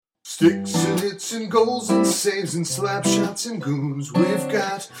Sticks and hits and goals and saves and slap shots and goons. We've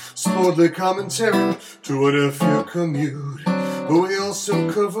got sportly commentary to whatever your commute. We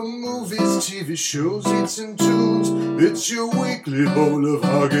also cover movies, TV shows, hits and tunes. It's your weekly bowl of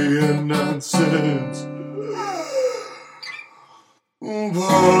hockey and nonsense.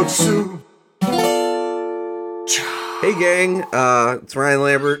 Part two. Hey gang, it's Ryan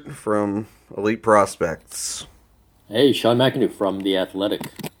Lambert from Elite Prospects. Hey, Sean McIndoe from The Athletic.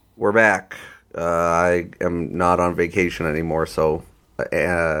 We're back. I am not on vacation anymore, so,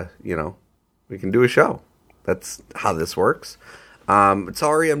 we can do a show. That's how this works.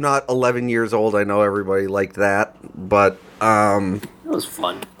 Sorry I'm not 11 years old. I know everybody liked that, but, It was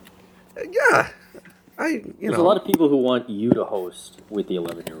fun. yeah, There's a lot of people who want you to host with the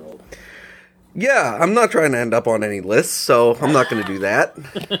 11-year-old. Yeah, I'm not trying to end up on any lists, so I'm not going to do that.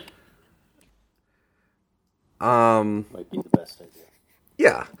 Might be the best idea.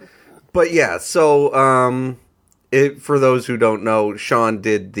 Yeah. But yeah, so for those who don't know, Sean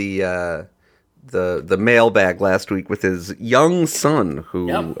did the mailbag last week with his young son, who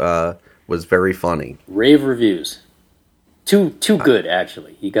was very funny. Rave reviews. Too good,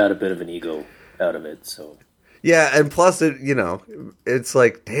 actually. He got a bit of an ego out of it, so. Yeah, and plus, it's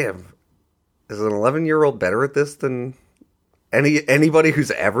like, damn, is an 11-year-old better at this than anybody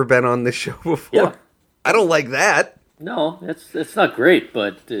who's ever been on this show before? Yeah. I don't like that. No, it's not great,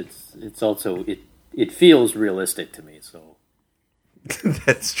 but it's also it feels realistic to me. So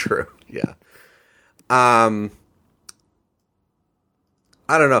that's true. Yeah. I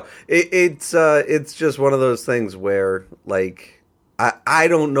don't know. It's just one of those things where like I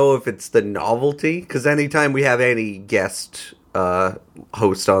don't know if it's the novelty, because anytime we have any guest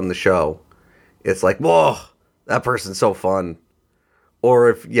host on the show, it's like, whoa, that person's so fun.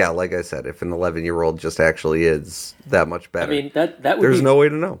 Or if, like I said, if an 11-year-old just actually is that much better. I mean, that would there's no way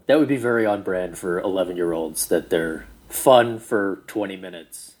to know. That would be very on brand for 11-year-olds, that they're fun for 20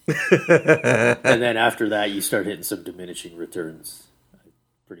 minutes. And then after that, you start hitting some diminishing returns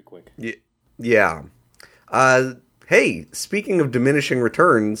pretty quick. Yeah. Hey, speaking of diminishing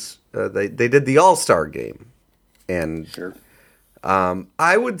returns, they did the All-Star game. And sure.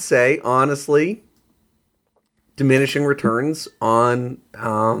 I would say, honestly, diminishing returns on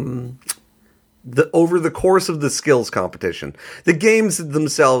over the course of the skills competition. The games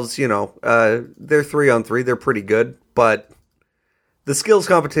themselves, they're 3-on-3, they're pretty good, but the skills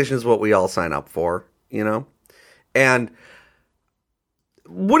competition is what we all sign up for, And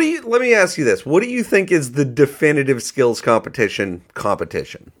let me ask you this. What do you think is the definitive skills competition?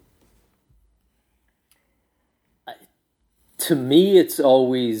 To me, it's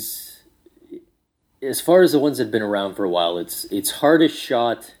always, as far as the ones that have been around for a while, it's hardest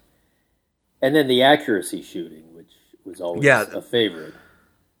shot, and then the accuracy shooting, which was always a favorite.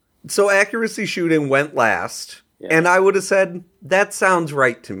 So accuracy shooting went last, and I would have said, that sounds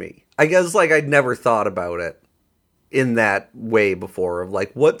right to me. I guess, I'd never thought about it in that way before, of,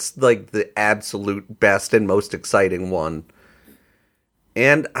 what's, the absolute best and most exciting one.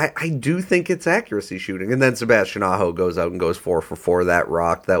 And I do think it's accuracy shooting. And then Sebastian Aho goes out and goes 4 for 4. That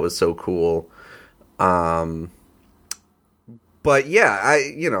rocked. That was so cool. But yeah,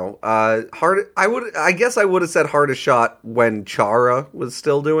 I guess I would have said hardest shot when Chara was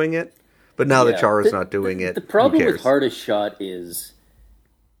still doing it, but now that Chara's not doing it, the problem with hardest shot is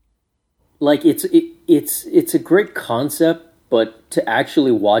it's a great concept, but to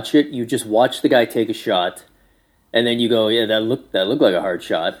actually watch it, you just watch the guy take a shot, and then you go, yeah, that looked like a hard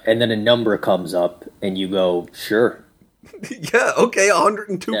shot, and then a number comes up, and you go, sure. Yeah, okay,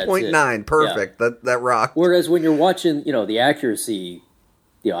 102.9, perfect. Yeah. That rocked. Whereas when you're watching, the accuracy,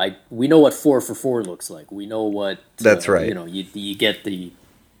 we know what 4 for 4 looks like. We know what that's right. You get the,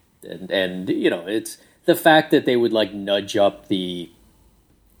 and it's the fact that they would nudge up the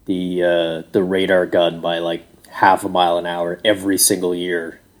radar gun by half a mile an hour every single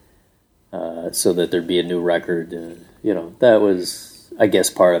year, so that there'd be a new record. That was, I guess,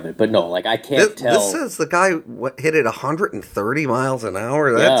 part of it. But no, I can't tell. This says the guy hit it 130 miles an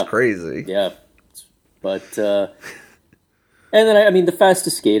hour. That's crazy. Yeah. But, and then, the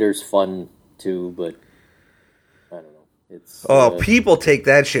fastest skater's fun, too, but I don't know. It's people take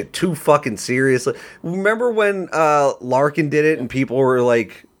that shit too fucking seriously. Remember when Larkin did it and people were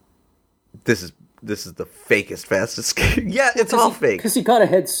like, this is the fakest, fastest skate. Yeah, it's all fake. Because he got a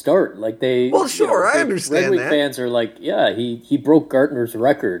head start. Well, sure, I understand Red Wing fans are like, yeah, he broke Gartner's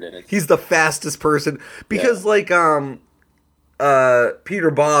record. And he's the fastest person. Because,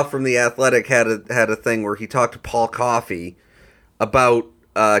 Peter Baugh from The Athletic had a thing where he talked to Paul Coffey about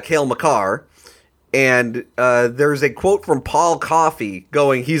Cale Makar, and there's a quote from Paul Coffey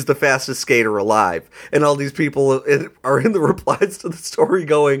going, "He's the fastest skater alive," and all these people are in the replies to the story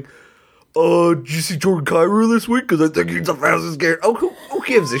going, "Oh, did you see Jordan Kyrou this week? Because I think he's the fastest skater." Oh, who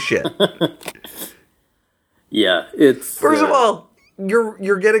gives a shit? Yeah, it's first of all,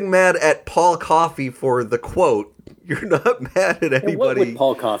 you're getting mad at Paul Coffey for the quote. You're not mad at anybody. What would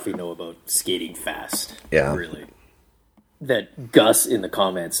Paul Coffey know about skating fast? Yeah, really. That Gus in the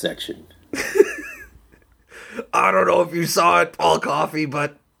comments section. I don't know if you saw it, Paul Coffey,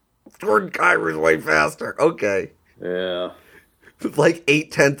 but Jordan Kyrou's way faster. Okay. Yeah. Like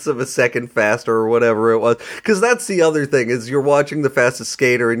 0.8 of a second faster or whatever it was. Because that's the other thing, is you're watching the fastest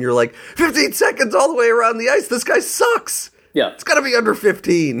skater and you're like, 15 seconds all the way around the ice. This guy sucks. Yeah. It's got to be under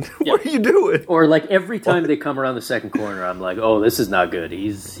 15. Yeah. What are you doing? Or like every time they come around the second corner, I'm like, oh, this is not good.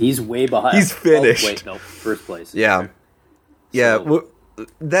 He's way behind. He's finished. Oh, wait, no, first place. Yeah. Yeah. So,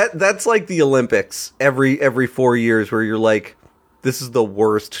 that's like the Olympics every 4 years where you're like, this is the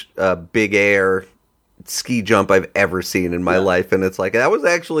worst big air ski jump I've ever seen in my life. And it's like, that was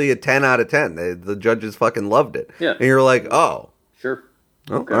actually a 10 out of 10. The judges fucking loved it. Yeah. And you're like, oh. Sure.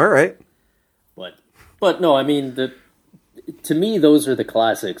 Okay. All right. But no, I mean, to me, those are the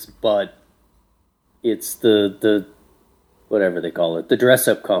classics, but it's the whatever they call it, the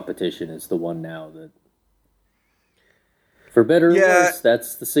dress-up competition is the one now that, for better or worse,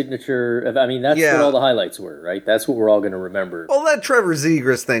 that's the signature of, I mean, that's what all the highlights were, right? That's what we're all going to remember. Well, that Trevor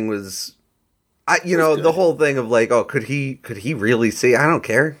Zegras thing was, the whole thing of like, oh, could he really see? I don't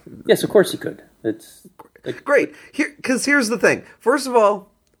care. Yes, of course he could. It's like, great. Because here's the thing. First of all,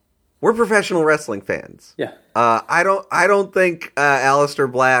 we're professional wrestling fans. Yeah. I don't think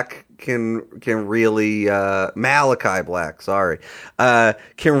Aleister Black can really Malachi Black, sorry,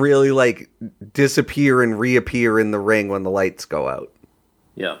 can really like disappear and reappear in the ring when the lights go out.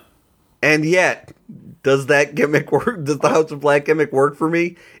 Yeah. And yet, does that gimmick work? Does the House of Black gimmick work for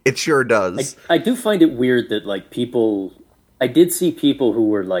me? It sure does. I do find it weird that like people, I did see people who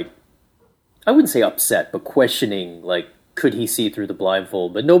were like, I wouldn't say upset, but questioning like, could he see through the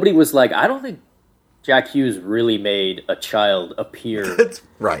blindfold? But nobody was like, I don't think Jack Hughes really made a child appear. That's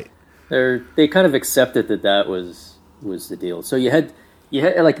right. They kind of accepted that was the deal. So you had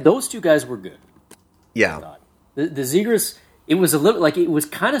like those two guys were good. Yeah. The Zegras, it was a little like it was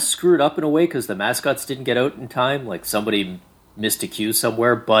kind of screwed up in a way because the mascots didn't get out in time. Like somebody missed a cue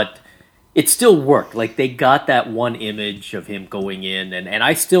somewhere, but it still worked. Like they got that one image of him going in, and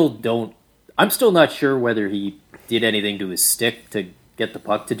I'm still not sure whether he did anything to his stick to get the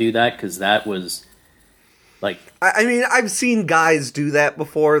puck to do that, because that was like... I mean, I've seen guys do that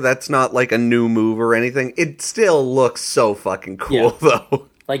before. That's not like a new move or anything. It still looks so fucking cool, though.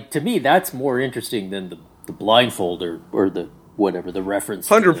 Like, to me, that's more interesting than the blindfold or the whatever, the reference.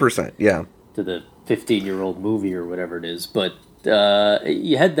 100%, yeah. To the 15-year-old movie or whatever it is. But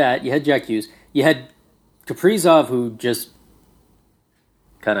you had that. You had Jack Hughes. You had Kaprizov, who just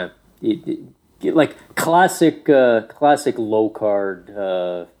kind of... like classic low card,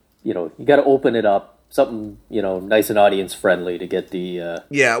 you got to open it up, something, nice and audience friendly to get the...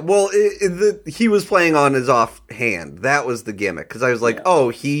 Yeah, well, he was playing on his offhand. That was the gimmick, because I was like, oh,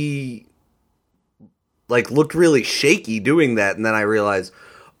 he like looked really shaky doing that, and then I realized,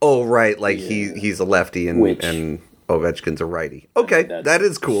 oh, right, like he's a lefty and Ovechkin's a righty. Okay, that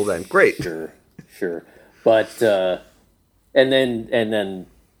is cool then. Great. Sure. But, and then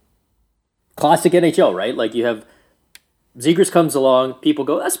classic NHL, right? Like you have Zegras comes along, people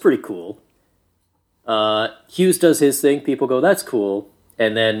go, that's pretty cool. Hughes does his thing, people go, that's cool.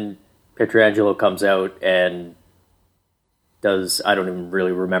 And then Pietrangelo comes out and does, I don't even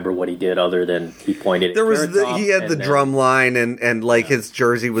really remember what he did other than he pointed at he had the drum line and like his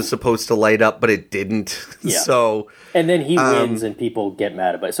jersey was supposed to light up, but it didn't. Yeah. So and then he wins and people get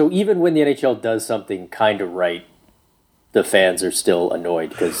mad about it. So even when the NHL does something kind of right, the fans are still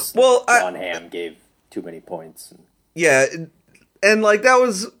annoyed because John Hamm gave too many points. Yeah, and like that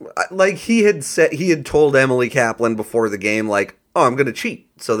was like he had told Emily Kaplan before the game, like, oh, I'm going to cheat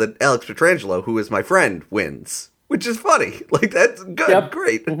so that Alex Pietrangelo, who is my friend, wins, which is funny. Like that's good,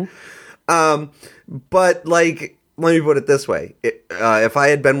 great. Mm-hmm. But like, let me put it this way: if I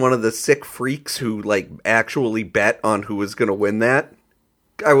had been one of the sick freaks who like actually bet on who was going to win that,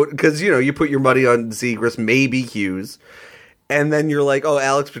 I would, because you put your money on Zegras, maybe Hughes, and then you're like, oh,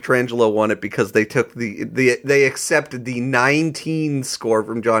 Alex Pietrangelo won it because they took they accepted the 19 score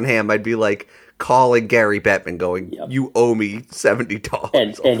from John Hamm. I'd be like calling Gary Bettman, going, you owe me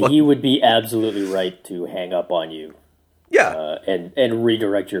 $70, and he would be absolutely right to hang up on you. Yeah, and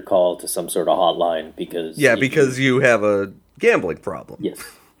redirect your call to some sort of hotline because because you have a gambling problem. Yes,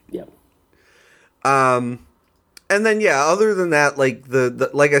 yeah. And then, yeah, other than that, like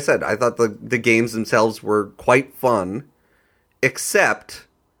like I said, I thought the games themselves were quite fun, except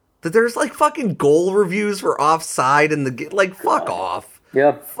that there's like fucking goal reviews for Offside and like, fuck off.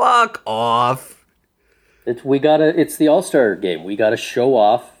 Yeah. Fuck off. It's the All-Star game. We gotta show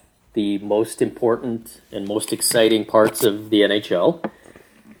off the most important and most exciting parts of the NHL.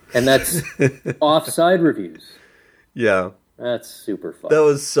 And that's Offside reviews. Yeah. That's super fun. That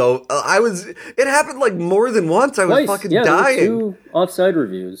was so... it happened like more than once. I was fucking dying. There were 2 Offside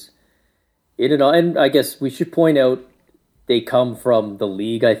reviews. And I guess we should point out they come from the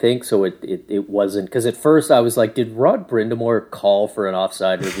league, I think, so it wasn't... Because at first I was like, did Rod Brindamore call for an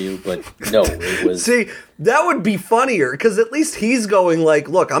Offside review? But no, it was... See, that would be funnier, because at least he's going like,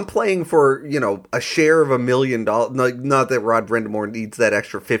 look, I'm playing for, a share of $1 million. Not that Rod Brindamore needs that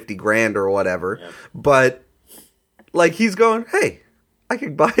extra $50,000 or whatever, but... Like, he's going, hey, I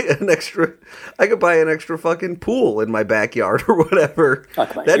could buy an extra fucking pool in my backyard or whatever.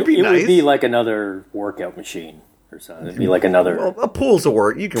 That'd be nice. It would be like another workout machine or something. It'd be like another... Well, a pool's a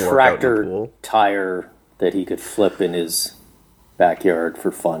work. You can work out in a pool. Tractor tire that he could flip in his backyard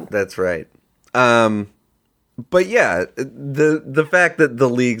for fun. That's right. But yeah, the fact that the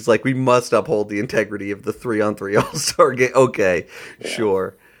league's like, we must uphold the integrity of the 3-on-3 All-Star game. Okay, yeah.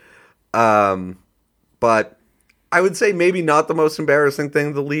 Sure. But... I would say maybe not the most embarrassing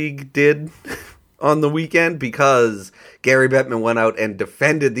thing the league did on the weekend, because Gary Bettman went out and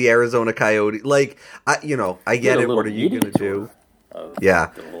defended the Arizona Coyotes. Like, I get it. What are you going to do?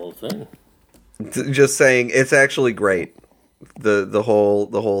 Yeah. The whole thing. Just saying, it's actually great. The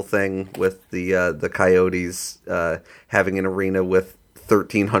whole thing with the Coyotes having an arena with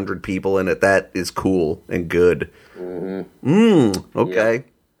 1,300 people in it, that is cool and good. Mm-hmm. Okay. Yep.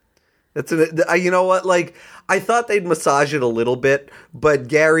 That's you know what? Like, I thought they'd massage it a little bit, but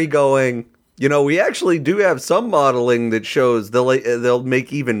Gary going, we actually do have some modeling that shows they'll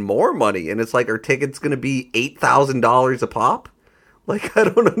make even more money, and it's like, are tickets going to be $8,000 a pop? Like, I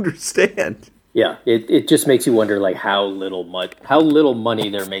don't understand. Yeah, it just makes you wonder, like, how little money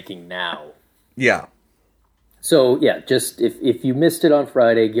they're making now. Yeah. So yeah, just if you missed it on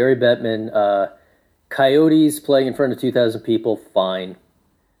Friday, Gary Bettman, Coyotes playing in front of 2,000 people, fine.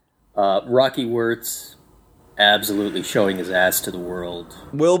 Rocky Wirtz absolutely showing his ass to the world.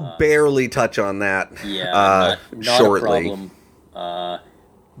 We'll barely touch on that. Yeah, not shortly. A problem.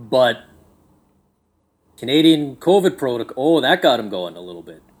 But Canadian COVID protocol. That got him going a little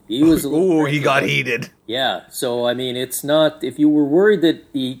bit. He was. He got heated. Yeah. So I mean, it's not. If you were worried that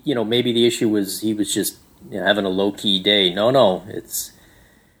maybe the issue was he was just having a low key day. No. It's.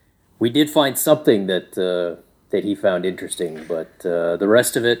 We did find something that he found interesting, but the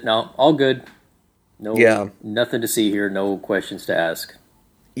rest of it, no, all good. No, nothing to see here. No questions to ask.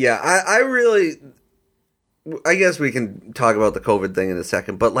 Yeah, I guess we can talk about the COVID thing in a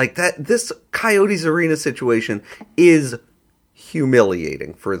second, but like this Coyotes Arena situation is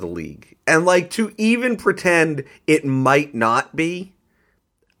humiliating for the league. And like, to even pretend it might not be,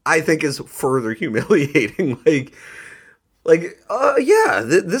 I think is further humiliating.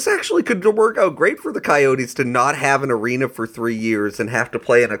 This actually could work out great for the Coyotes to not have an arena for 3 years and have to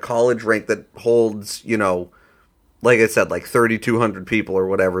play in a college rink that holds, like I said, like 3,200 people or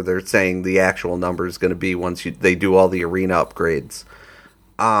whatever they're saying the actual number is going to be once they do all the arena upgrades.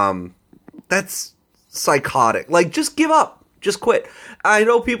 That's psychotic. Like, just give up. Just quit. I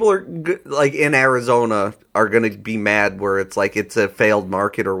know people are, like, in Arizona are going to be mad where it's like it's a failed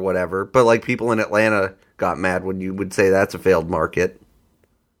market or whatever, but like people in Atlanta got mad when you would say that's a failed market.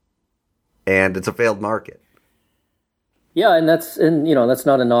 And it's a failed market. Yeah, and that's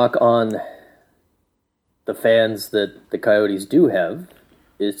not a knock on the fans that the Coyotes do have.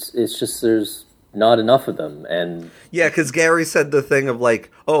 It's just there's not enough of them. And yeah, because Gary said the thing of like,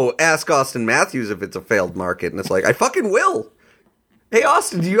 oh, ask Austin Matthews if it's a failed market. And it's like, I fucking will. Hey,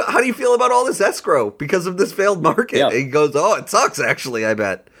 Austin, how do you feel about all this escrow because of this failed market? Yeah. And he goes, oh, it sucks, actually, I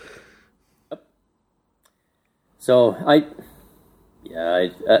bet. So I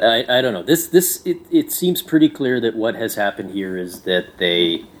don't know. It seems pretty clear that what has happened here is that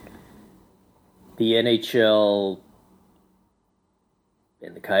the NHL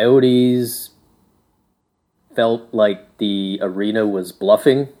and the Coyotes felt like the arena was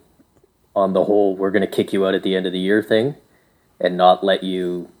bluffing on the whole "we're going to kick you out at the end of the year" thing, and not let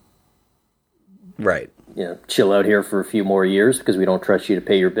you chill out here for a few more years because we don't trust you to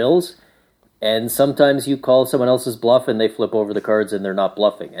pay your bills. And sometimes you call someone else's bluff and they flip over the cards and they're not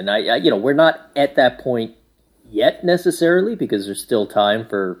bluffing. And we're not at that point yet necessarily because there's still time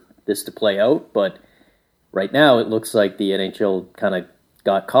for this to play out. But right now it looks like the NHL kind of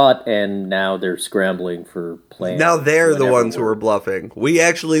got caught, and now they're scrambling for playing. Now they're the ones who are bluffing. We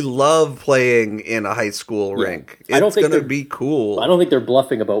actually love playing in a high school rink. It's going to be cool. I don't think they're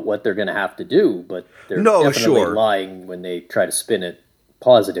bluffing about what they're going to have to do, but they're definitely lying when they try to spin it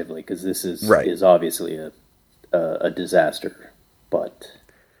positively, because this is obviously a disaster. But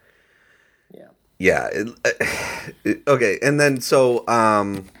yeah. Okay, and then so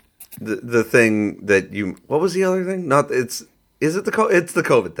the thing that you, what was the other thing? It's the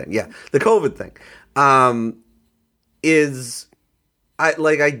COVID thing. Yeah, the COVID thing.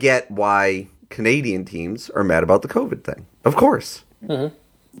 I get why Canadian teams are mad about the COVID thing. Of course. Mm-hmm.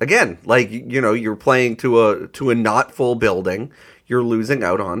 Again, you're playing to a not full building. You're losing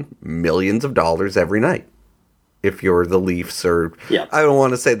out on millions of dollars every night. If you're the Leafs or I don't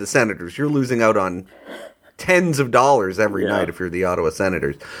want to say the Senators, you're losing out on tens of dollars every night if you're the Ottawa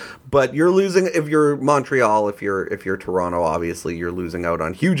Senators. But you're losing if you're Montreal, if you're Toronto, obviously you're losing out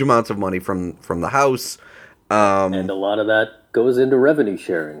on huge amounts of money from the house. And a lot of that goes into revenue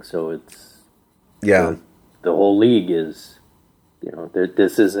sharing, so it's the whole league is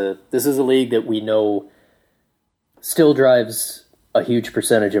this is a league that we know still drives a huge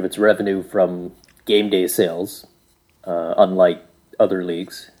percentage of its revenue from game day sales, unlike other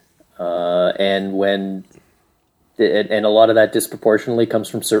leagues. And a lot of that disproportionately comes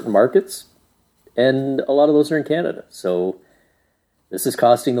from certain markets, and a lot of those are in Canada. So this is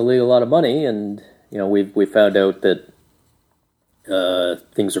costing the league a lot of money, and we found out that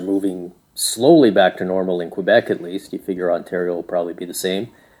things are moving slowly back to normal in Quebec. At least you figure Ontario will probably be the same.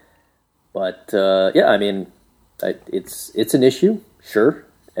 But it's an issue, sure,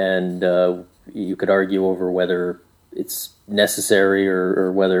 and you could argue over whether it's necessary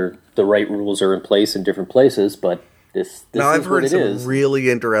or whether the right rules are in place in different places, but this now, is I've heard what it some really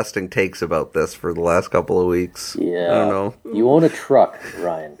interesting takes about this for the last couple of weeks. Yeah. I don't know. You own a truck,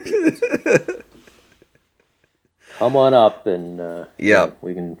 Ryan. Come on up and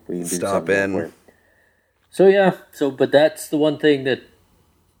we can do stop in. But that's the one thing that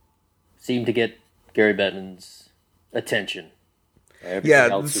seemed to get Gary Bettman's attention.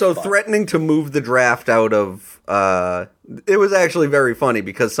 So threatening to move the draft out of it was actually very funny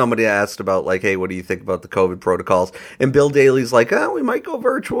because somebody asked about hey, what do you think about the COVID protocols? And Bill Daly's like, we might go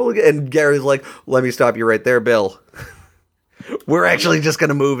virtual again. And Gary's like, let me stop you right there, Bill. We're actually just going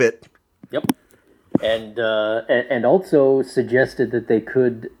to move it. Yep. And also suggested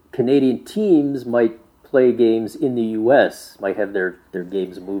that Canadian teams might play games in the U.S., might have their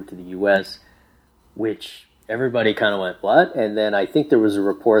games moved to the U.S., which everybody kind of went, what? And then I think there was a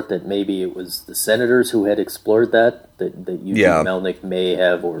report that maybe it was the Senators who had explored that Eugene Melnyk may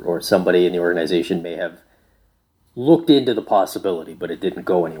have, or somebody in the organization may have looked into the possibility, but it didn't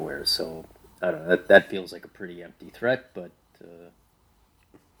go anywhere. So, I don't know, that feels like a pretty empty threat, but,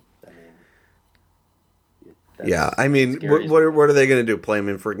 what are they going to do? Play him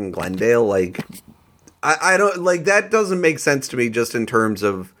in freaking Glendale? I don't, that doesn't make sense to me just in terms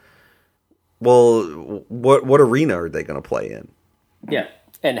of, well, what arena are they going to play in? Yeah,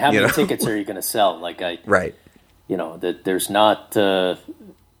 and how many tickets are you going to sell? Right. That there's not, the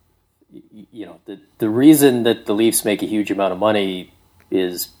reason that the Leafs make a huge amount of money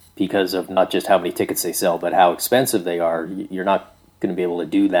is because of not just how many tickets they sell, but how expensive they are. You're not going to be able to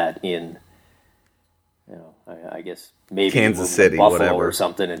do that in, I guess maybe Kansas City, Buffalo whatever, or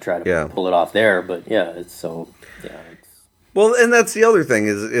something, and try to pull it off there. But well, and that's the other thing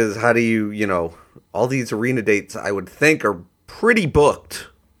is how do you, all these arena dates I would think are pretty booked,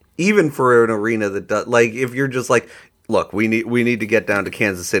 even for an arena that does, if you're just look, we need to get down to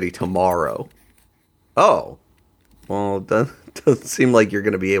Kansas City tomorrow. Oh, well, it doesn't seem like you're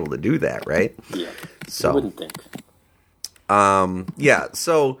going to be able to do that, right? Yeah, so I wouldn't think.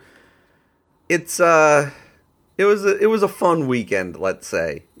 So it was a fun weekend, let's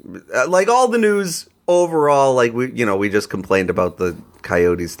say. All the news overall, we just complained about the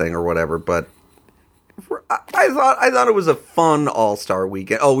Coyotes thing or whatever, but I thought it was a fun All-Star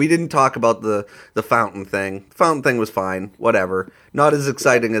weekend. Oh, we didn't talk about the fountain thing. Fountain thing was fine, whatever. Not as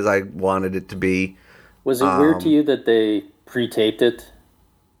exciting as I wanted it to be. Was it weird to you that they pre-taped it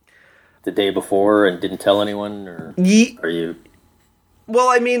the day before and didn't tell anyone, or are you? Well,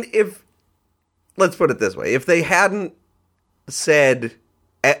 I mean, let's put it this way: if they hadn't said,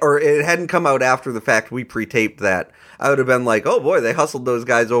 or it hadn't come out after the fact, we pre-taped that, I would have been like, oh boy, they hustled those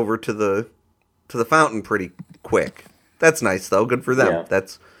guys over to the fountain pretty quick. That's nice though. Good for them. Yeah.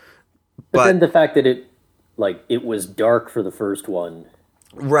 But then the fact that it was dark for the first one.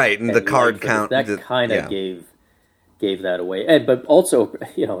 Right. And the card count. That kind of gave that away. But also,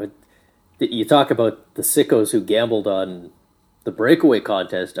 you talk about the sickos who gambled on the breakaway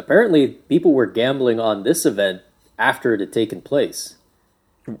contest, apparently people were gambling on this event after it had taken place.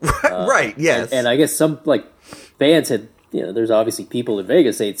 Right, yes. And I guess some fans had, there's obviously people in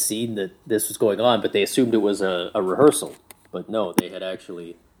Vegas, they'd seen that this was going on, but they assumed it was a rehearsal. But no, they had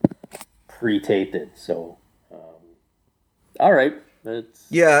actually pre-taped it. So, all right.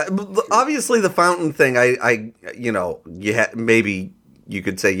 Yeah, obviously the fountain thing, maybe you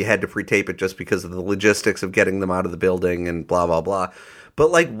could say you had to pre-tape it just because of the logistics of getting them out of the building and blah, blah, blah.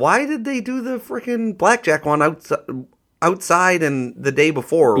 But, why did they do the freaking blackjack one outside and the day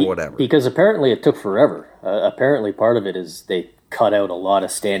before or whatever? Because apparently it took forever. Apparently part of it is they cut out a lot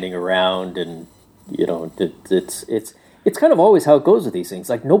of standing around, and, it's kind of always how it goes with these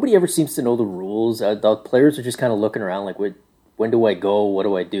things. Nobody ever seems to know the rules. The players are just kind of looking around when do I go? What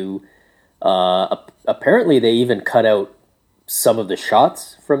do I do? Apparently, they even cut out some of the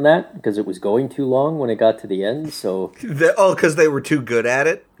shots from that because it was going too long when it got to the end. So because they were too good at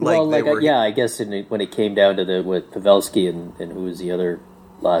it. I guess when it came down to with Pavelski and who was the other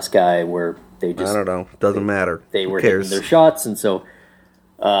last guy, where they just I don't know, doesn't matter. They were hitting their shots, and so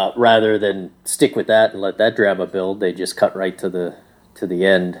rather than stick with that and let that drama build, they just cut right to the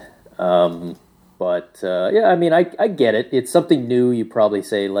end. But I get it. It's something new. You probably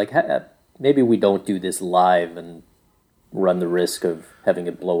say maybe we don't do this live and run the risk of having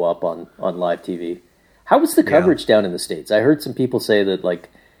it blow up on live TV. How was the coverage down in the States? I heard some people say that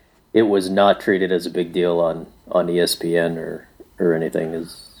it was not treated as a big deal on ESPN or anything.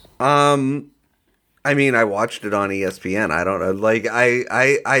 I watched it on ESPN. I don't know.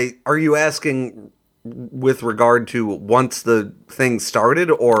 I are you asking with regard to once the thing started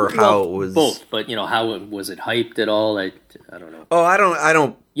or how it was both? But how was it hyped at all? I don't know. Oh, I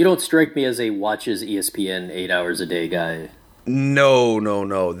don't. You don't strike me as a watches ESPN 8 hours a day guy.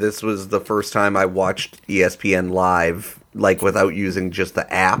 No. This was the first time I watched ESPN live, without using just the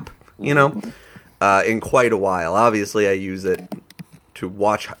app. In quite a while. Obviously, I use it to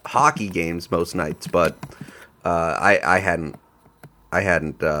watch hockey games most nights, but I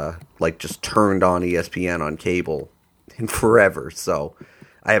hadn't just turned on ESPN on cable in forever, so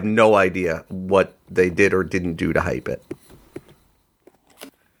I have no idea what they did or didn't do to hype it.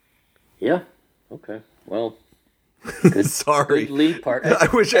 Yeah. Okay. Well, good, sorry. Good lead part. I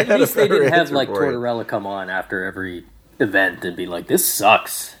wish I had At least they didn't have for Tortorella come on after every event and be like, "This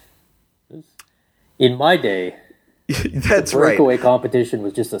sucks." In my day, that's the breakaway competition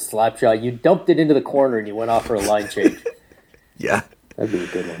was just a slap shot. You dumped it into the corner and you went off for a line change. Yeah. That'd be a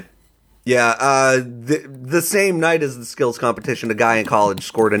good one. Yeah, the same night as the skills competition, a guy in college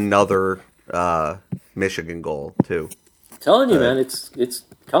scored another Michigan goal, too. I'm telling you, man, it's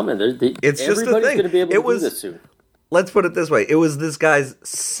coming. It's just a thing. Everybody's going to be able to do this soon. Let's put it this way. It was this guy's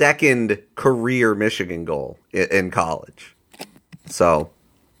second career Michigan goal in college. So,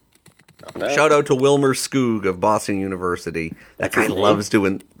 shout out to Wilmer Skoog of Boston University. That guy loves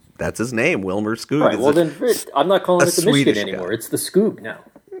doing... That's his name, Wilmer Skoog. Right, well, then I'm not calling it the Michigan anymore. Guy. It's the Skoog now.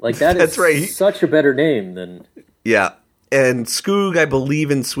 That's right. Such a better name than... Yeah, and Skoog, I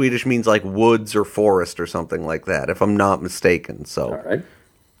believe in Swedish, means woods or forest or something like that, if I'm not mistaken. So, all right.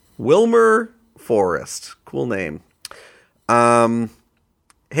 Wilmer Forest. Cool name.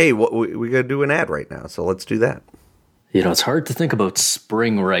 Hey, we got to do an ad right now, so let's do that. It's hard to think about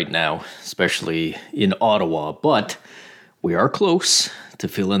spring right now, especially in Ottawa, but we are close to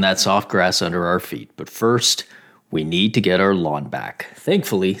feeling that soft grass under our feet. But first, we need to get our lawn back.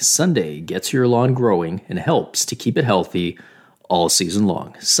 Thankfully, Sunday gets your lawn growing and helps to keep it healthy all season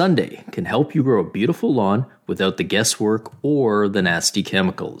long. Sunday can help you grow a beautiful lawn without the guesswork or the nasty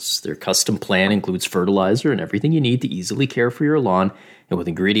chemicals. Their custom plan includes fertilizer and everything you need to easily care for your lawn, and with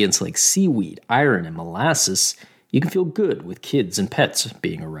ingredients like seaweed, iron, and molasses, you can feel good with kids and pets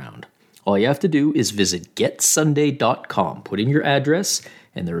being around. All you have to do is visit getsunday.com, put in your address,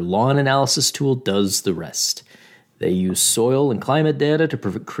 and their lawn analysis tool does the rest. They use soil and climate data to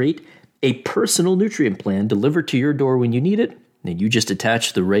create a personal nutrient plan delivered to your door when you need it, and you just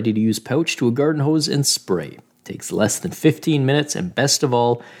attach the ready-to-use pouch to a garden hose and spray. It takes less than 15 minutes, and best of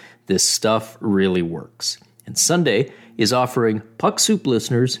all, this stuff really works. And Sunday is offering Puck Soup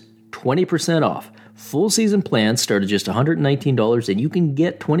listeners 20% off. Full season plans start at just $119, and you can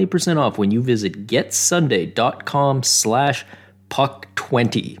get 20% off when you visit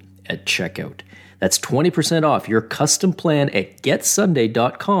getsunday.com/puck20 at checkout. That's 20% off your custom plan at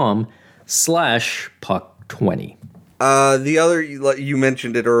getsunday.com/puck20. The other, you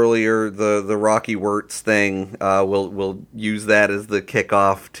mentioned it earlier, the Rocky Wirtz thing. We'll use that as the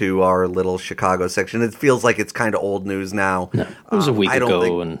kickoff to our little Chicago section. It feels like it's kind of old news now. No, it was a week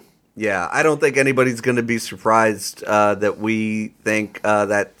ago, and Yeah, I don't think anybody's going to be surprised that we think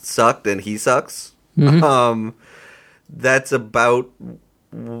that sucked and he sucks. Mm-hmm. That's about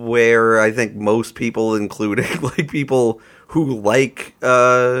where I think most people, including like people who like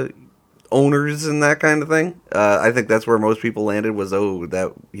owners and that kind of thing, I think that's where most people landed was,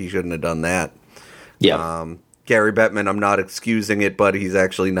 that he shouldn't have done that. Yeah. Gary Bettman, I'm not excusing it, but he's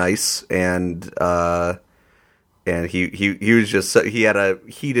actually nice, and he was just he had a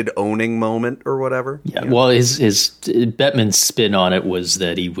heated owning moment or whatever. Yeah. Well, his Bettman's spin on it was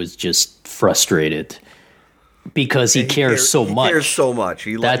that he was just frustrated because he cares so much. He cares so much.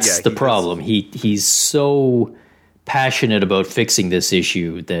 That's the problem. He's so passionate about fixing this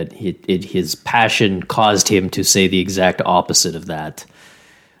issue that his passion caused him to say the exact opposite of that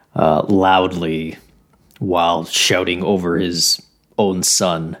loudly while shouting over his own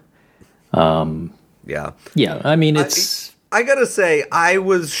son. Yeah. I mean, it's... I gotta say, I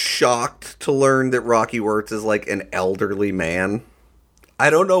was shocked to learn that Rocky Wirtz is like an elderly man.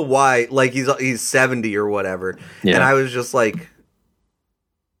 I don't know why. Like, he's 70 or whatever. Yeah. And I was just like...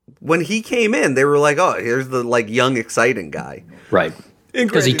 When he came in, they were like, oh, here's the like young, exciting guy. Right.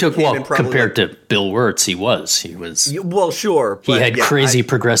 Because he took, compared to Bill Wirtz, he was. Well, sure. He had crazy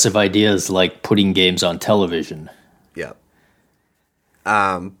progressive ideas like putting games on television. Yeah.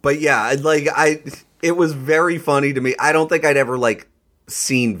 But yeah, it was very funny to me. I don't think I'd ever like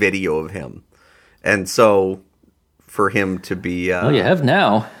seen video of him. And so for him to be... well, you have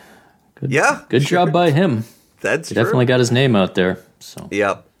now. Good job by him. That's he true. Definitely got his name out there. So.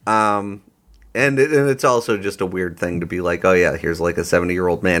 Yep. And it's also just a weird thing to be like, oh yeah, here's like a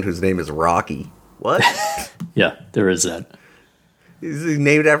 70-year-old man whose name is Rocky. What? Yeah, there is that. Is he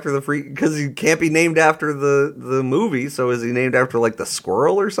named after because he can't be named after the movie, so is he named after like the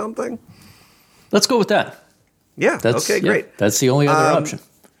squirrel or something? Let's go with that. Yeah, okay, great. Yeah, that's the only other option.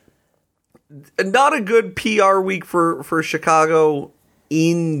 Not a good PR week for Chicago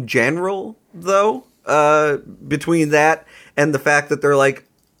in general, though, between that and the fact that they're like,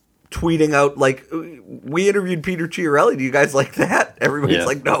 tweeting out like, we interviewed Peter Chiarelli. Do you guys like that? Everybody's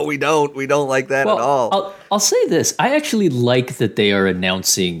like, no, we don't. We don't like that at all. I'll say this. I actually like that they are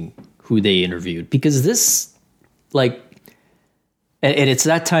announcing who they interviewed because this, like, and it's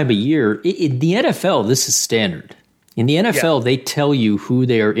that time of year. In the NFL, this is standard. In the NFL, they tell you who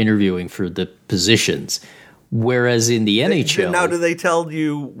they are interviewing for the positions. Whereas in the NHL... Now, do they tell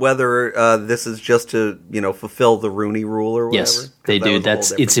you whether this is just to, fulfill the Rooney Rule or whatever? Yes, they do.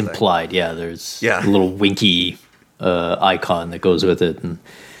 It's implied. Yeah, there's a little winky icon that goes with it. And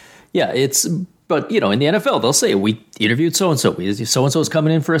but, in the NFL, they'll say, we interviewed so-and-so. So-and-so's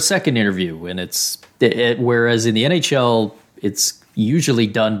coming in for a second interview. And whereas in the NHL, it's usually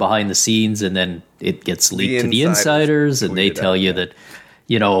done behind the scenes and then it gets leaked to the insiders and they tell you that,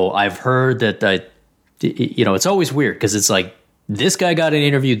 I've heard that it's always weird because it's like, this guy got an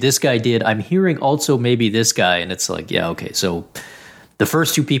interview, this guy did. I'm hearing also maybe this guy, and it's like, yeah, okay, so the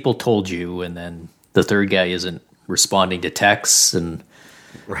first two people told you, and then the third guy isn't responding to texts, and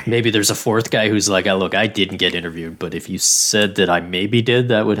maybe there's a fourth guy who's like, oh, look, I didn't get interviewed, but if you said that I maybe did,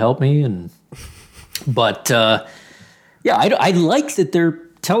 that would help me. But I like that they're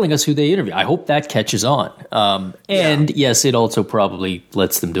telling us who they interview. I hope that catches on. Yes, it also probably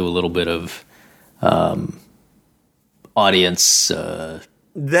lets them do a little bit of audience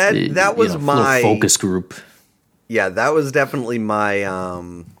that was my focus group. Yeah, that was definitely my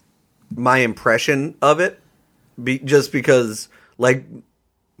my impression of it. Just because, like,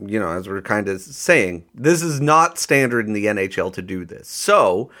 as we're kind of saying, this is not standard in the NHL to do this.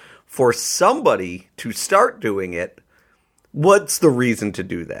 So, for somebody to start doing it, what's the reason to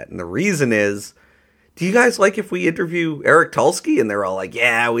do that? And the reason is, do you guys like if we interview Eric Tulsky? And they're all like,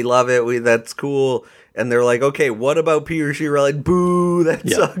 yeah, we love it. That's cool. And they're like, okay, what about Peter Chiarelli? Boo, that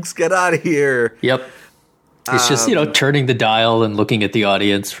sucks. Get out of here. Yep. It's just, turning the dial and looking at the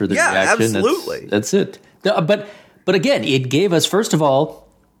audience for the reaction. Absolutely. That's it. But again, it gave us, first of all,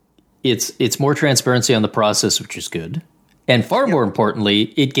 it's more transparency on the process, which is good. And far more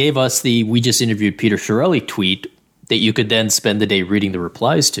importantly, it gave us we just interviewed Peter Chiarelli tweet that you could then spend the day reading the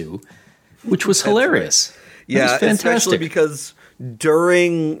replies to, which was hilarious. Right. Yeah, especially because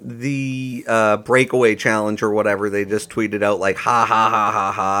during the breakaway challenge or whatever, they just tweeted out like ha ha ha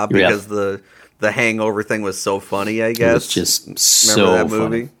ha ha because the hangover thing was so funny, I guess. It was just so that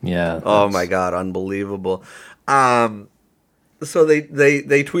movie? Funny. Yeah. Oh my god, unbelievable. So they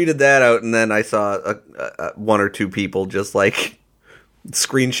tweeted that out, and then I saw one or two people just like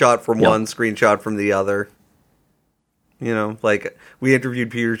screenshot from one, screenshot from the other. Like, we interviewed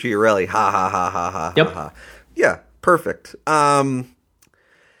Peter Chiarelli. Ha, ha, ha, ha, ha, ha, ha. Yeah, perfect.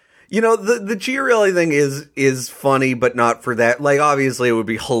 The Chiarelli thing is funny, but not for that. Like, obviously, it would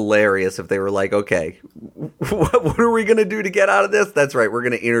be hilarious if they were like, okay, what are we going to do to get out of this? That's right, we're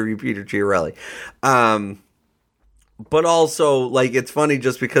going to interview Peter Chiarelli. But also, like, it's funny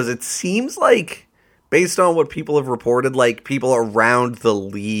just because it seems like, based on what people have reported, like, people around the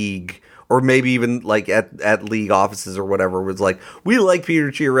league, or maybe even, like, at league offices or whatever, was like, we like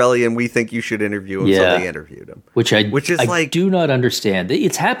Peter Chiarelli and we think you should interview him, so they interviewed him. Which I do not understand.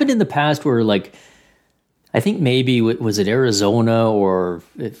 It's happened in the past where, like, I think maybe, was it Arizona or,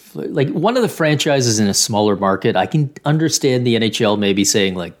 like, one of the franchises in a smaller market, I can understand the NHL maybe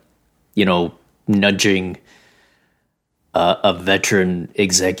saying, like, nudging a veteran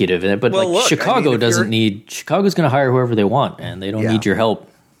executive in it, but Chicago doesn't need. Chicago's going to hire whoever they want, and they don't need your help.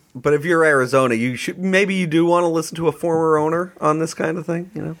 But if you're Arizona, you do want to listen to a former owner on this kind of thing,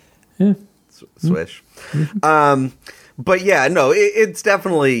 Yeah. Swish. But yeah, no, it's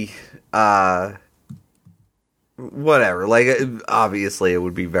definitely whatever. Like, obviously, it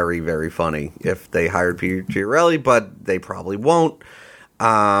would be very, very funny if they hired Peter Chiarelli, but they probably won't.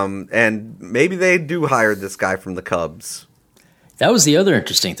 And maybe they do hire this guy from the Cubs. That was the other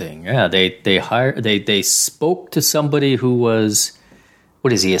interesting thing. Yeah, they spoke to somebody who was,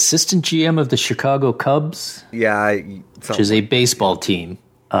 what is he, assistant GM of the Chicago Cubs? Yeah, which is a baseball team,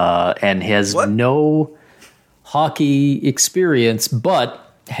 and has no hockey experience,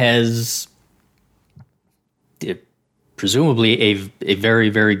 but has presumably a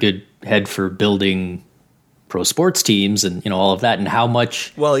very, very good head for building pro sports teams and all of that, and how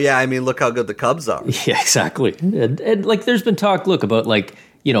much. Well, yeah, I mean, look how good the Cubs are. Yeah, exactly. And like, there's been talk, about like,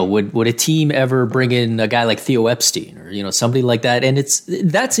 would a team ever bring in a guy like Theo Epstein or somebody like that? And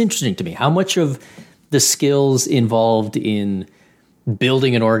that's interesting to me. How much of the skills involved in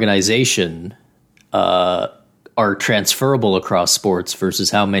building an organization are transferable across sports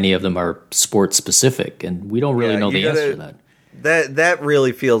versus how many of them are sport specific, and we don't really know the answer to that. That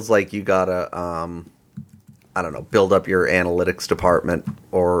really feels like you gotta. I don't know, build up your analytics department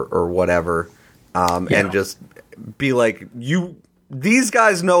or whatever, and just be like, these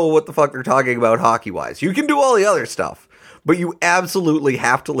guys know what the fuck they're talking about hockey-wise. You can do all the other stuff, but you absolutely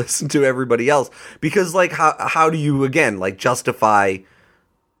have to listen to everybody else, because, like, how do you, again, like, justify,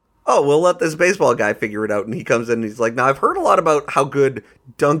 oh, we'll let this baseball guy figure it out, and he comes in and he's like, now, I've heard a lot about how good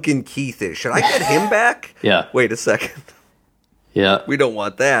Duncan Keith is. Should I get him back? Yeah. Wait a second. Yeah. We don't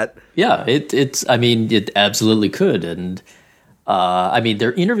want that. Yeah, it absolutely could. And,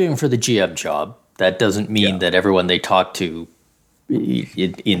 they're interviewing for the GM job. That doesn't mean that everyone they talk to,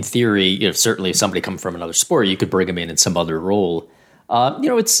 in theory, certainly if somebody come from another sport, you could bring them in some other role.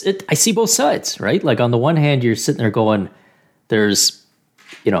 I see both sides, right? Like, on the one hand, you're sitting there going, there's,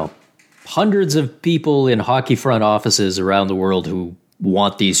 hundreds of people in hockey front offices around the world who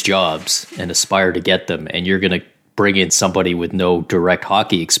want these jobs and aspire to get them, and you're going to bring in somebody with no direct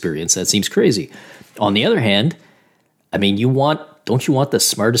hockey experience. That seems crazy. On the other hand, I mean, don't you want the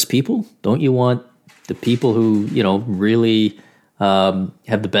smartest people? Don't you want the people who, really have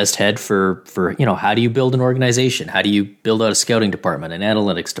the best head for how do you build an organization? How do you build out a scouting department, an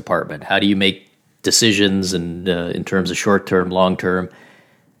analytics department? How do you make decisions and in terms of short-term, long-term?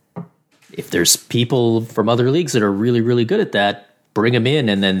 If there's people from other leagues that are really, really good at that, bring them in,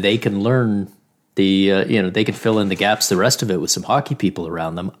 and then they can learn they can fill in the gaps, the rest of it, with some hockey people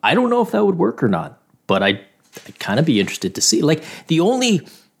around them. I don't know if that would work or not, but I'd kind of be interested to see. Like, the only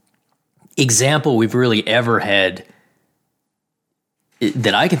example we've really ever had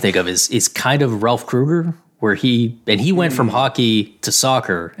that I can think of is kind of Ralph Kruger, where he went from hockey to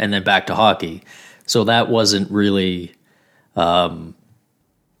soccer and then back to hockey. So that wasn't really. And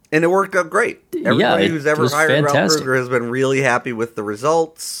it worked out great. Everybody who's ever hired Ralph Kruger has been really happy with the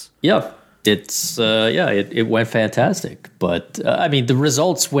results. Yeah. It went fantastic. But the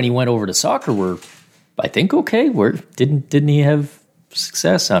results when he went over to soccer were, I think, okay. Didn't he have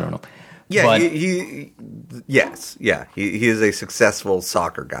success? I don't know. Yeah, but, he is a successful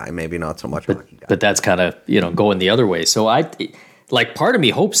soccer guy. Maybe not so much hockey guy. But that's kind of going the other way. So part of me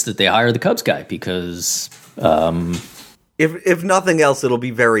hopes that they hire the Cubs guy, because if nothing else, it'll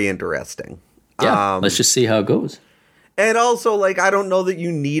be very interesting. Yeah, let's just see how it goes. And also, like, I don't know that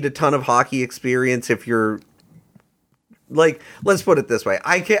you need a ton of hockey experience if you're, like, let's put it this way.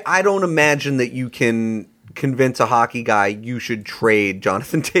 I don't imagine that you can convince a hockey guy you should trade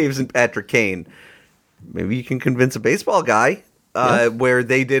Jonathan Toews and Patrick Kane. Maybe you can convince a baseball guy, where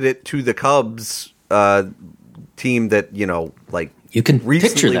they did it to the Cubs team that, you can recently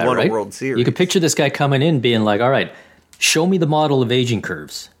picture that, won right? a World Series. You can picture this guy coming in being like, all right, show me the model of aging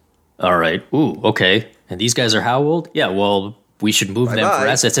curves. All right. Ooh, okay. And these guys are how old? Yeah, well, we should move them for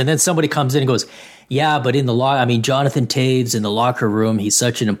Bye-bye. assets. And then somebody comes in and goes, yeah, but in the Jonathan Taves in the locker room, he's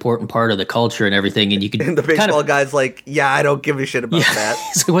such an important part of the culture and everything. And you can And the baseball guy's like, yeah, I don't give a shit about that.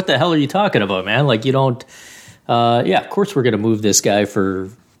 He's like, what the hell are you talking about, man? Like, you don't. Of course we're going to move this guy for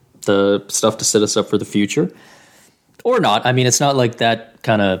the stuff to set us up for the future, or not. I mean, it's not like that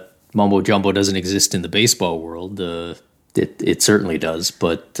kind of mumbo jumbo doesn't exist in the baseball world. It certainly does,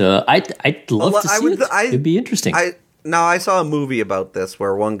 but I'd love to see it. It'd be interesting. I saw a movie about this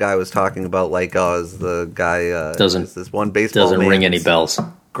where one guy was talking about like, is the guy is this one baseball doesn't ring any man's bells.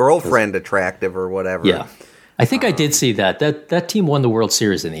 girlfriend attractive or whatever? Yeah, I think I did see that. That team won the World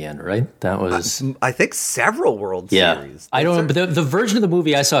Series in the end, right? That was I think several World Series. I don't know, but the version of the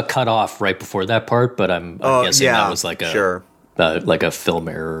movie I saw cut off right before that part, but I'm guessing that was like like a film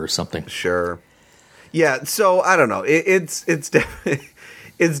error or something. Sure. Yeah, so I don't know. It's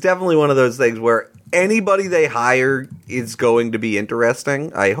definitely one of those things where anybody they hire is going to be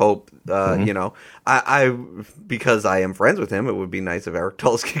interesting. I hope, I because I am friends with him, it would be nice if Eric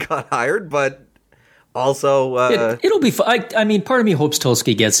Tulsky got hired, but also... it'll be fun. I mean, part of me hopes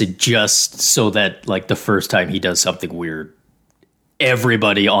Tulsky gets it just so that, like, the first time he does something weird,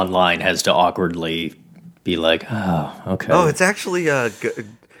 everybody online has to awkwardly be like, oh, okay. Oh, it's actually good.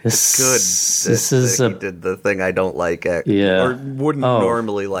 It's good he did the thing I don't like, or wouldn't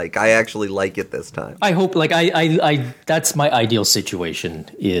normally like. I actually like it this time. I hope, like, I that's my ideal situation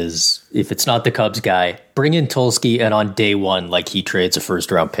is if it's not the Cubs guy, bring in Tulsky, and on day one, like, he trades a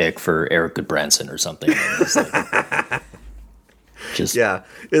first round pick for Eric Goodbranson or something.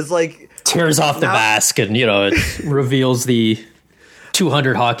 It's like tears off the mask and it reveals the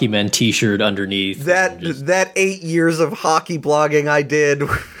 200 Hockey Men T-shirt underneath. That 8 years of hockey blogging I did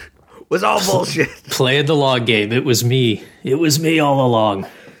was all bullshit. Playing the long game. It was me. It was me all along.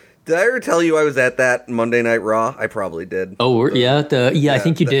 Did I ever tell you I was at that Monday Night Raw? I probably did. Oh, I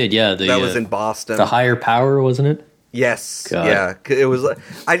think you did. Yeah, that was in Boston. The Higher Power, wasn't it? Yes. God. Yeah. It was.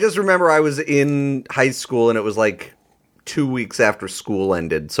 I just remember I was in high school and it was like 2 weeks after school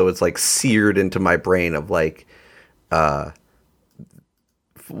ended, so it's like seared into my brain of like, wow,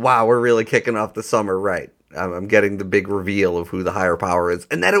 we're really kicking off the summer right. I'm getting the big reveal of who the higher power is.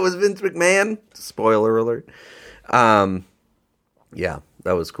 And then it was Vince McMahon. Spoiler alert. Yeah,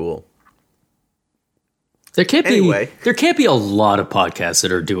 that was cool. There can't be a lot of podcasts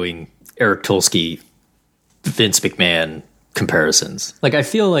that are doing Eric Tulsky, Vince McMahon comparisons. Like, I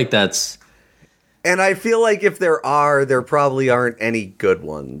feel like that's... And I feel like if there probably aren't any good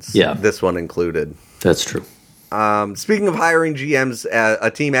ones. Yeah. This one included. That's true. Speaking of hiring GMs, a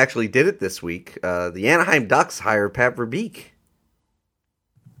team actually did it this week. The Anaheim Ducks hired Pat Verbeek,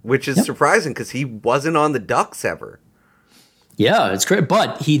 which is surprising because he wasn't on the Ducks ever. Yeah, it's great.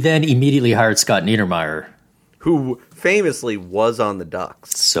 But he then immediately hired Scott Niedermayer, who famously was on the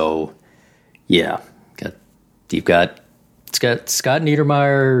Ducks. So, yeah, you've got Scott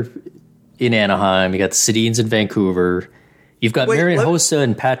Niedermayer in Anaheim. You got the Sedins in Vancouver. You've got Marian Hossa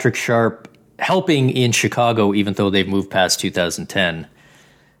and Patrick Sharp helping in Chicago, even though they've moved past 2010.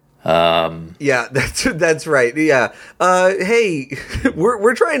 Yeah, that's right. Yeah. Hey,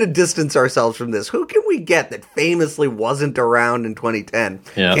 we're trying to distance ourselves from this. Who can we get that famously wasn't around in 2010?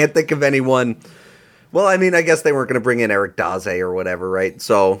 Yeah. Can't think of anyone. Well, I mean, I guess they weren't going to bring in Eric Daze or whatever, right?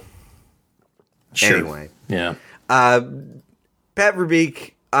 So, sure. Anyway. Yeah. Pat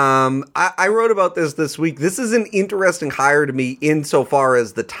Verbeek. I wrote about this week. This is an interesting hire to me insofar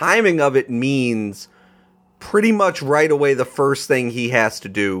as the timing of it means pretty much right away the first thing he has to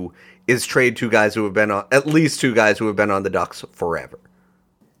do is trade at least two guys who have been on the Ducks forever.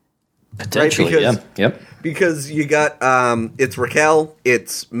 Potentially, right? Yep. Because you got, it's Raquel,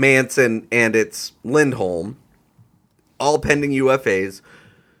 it's Manson, and it's Lindholm, all pending UFAs.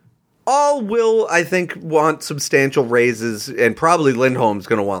 All will, I think, want substantial raises, and probably Lindholm's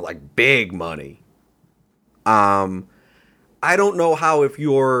going to want, like, big money. I don't know how, if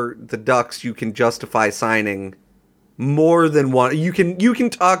you're the Ducks, you can justify signing more than one. You can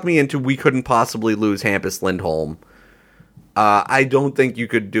talk me into we couldn't possibly lose Hampus Lindholm. I don't think you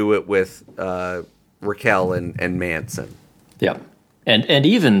could do it with Raquel and Manson. Yeah, and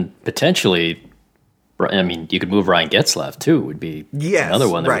even potentially... I mean, you could move Ryan Getzlaf, too, would be another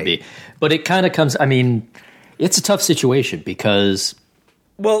one that would be. But it kind of comes... I mean, it's a tough situation because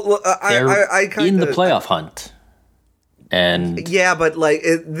they're in the playoff hunt. And yeah, but like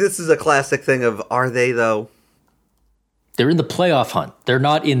this is a classic thing of, are they, though? They're in the playoff hunt. They're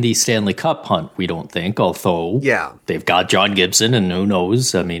not in the Stanley Cup hunt, we don't think, although they've got John Gibson, and who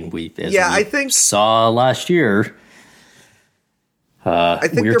knows? I mean, I think saw last year... I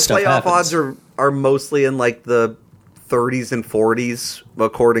think their playoff odds are mostly in like the 30s and 40s,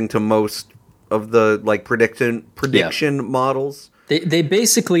 according to most of the like prediction models. They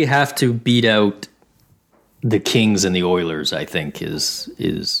basically have to beat out the Kings and the Oilers, I think,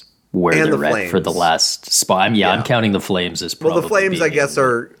 is where And they're the at Flames. for the last spot. I'm counting the Flames as probably Well, the Flames, I being guess,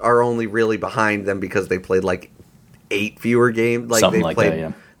 are only really behind them because they played like 8 fewer games. Like Something they like played that,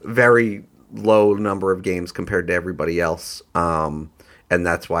 yeah. very low number of games compared to everybody else, and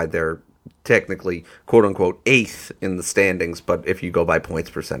that's why they're technically quote unquote 8th in the standings. But if you go by points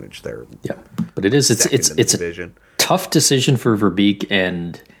percentage, they're But it's second in the a division. tough decision for Verbeek,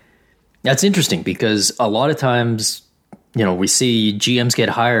 and that's interesting because a lot of times, we see GMs get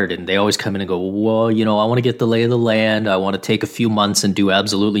hired and they always come in and go, well, I want to get the lay of the land. I want to take a few months and do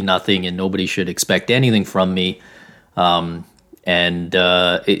absolutely nothing, and nobody should expect anything from me. He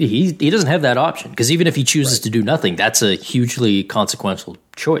doesn't have that option, because even if he chooses to do nothing, that's a hugely consequential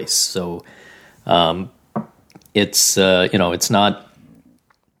choice. So it's not,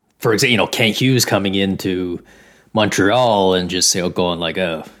 for example, Kent Hughes coming into Montreal and just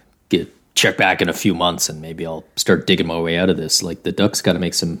check back in a few months and maybe I'll start digging my way out of this. Like, the Ducks got to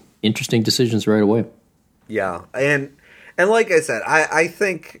make some interesting decisions right away. Yeah, and like I said, I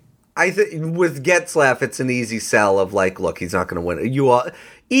think with Getzlaf, it's an easy sell of like, look, he's not going to win.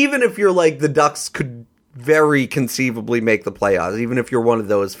 Even if you're like, the Ducks could very conceivably make the playoffs, even if you're one of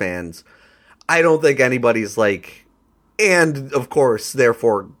those fans, I don't think anybody's like, and of course,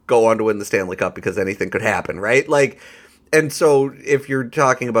 therefore, go on to win the Stanley Cup, because anything could happen, right? Like, and so if you're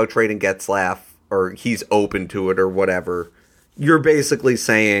talking about trading Getzlaf, or he's open to it or whatever, you're basically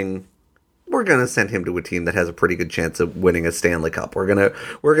saying, we're going to send him to a team that has a pretty good chance of winning a Stanley Cup. We're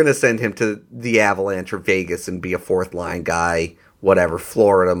going to send him to the Avalanche or Vegas and be a fourth line guy, whatever.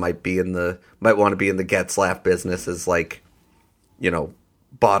 Florida might want to be in the Getzlaf business as like,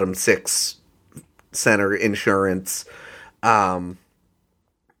 bottom 6 center insurance.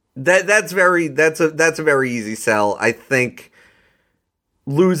 That's a very easy sell. I think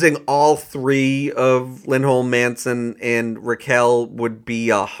losing all 3 of Lindholm, Manson, and Raquel would be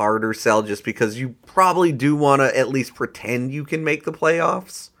a harder sell, just because you probably do want to at least pretend you can make the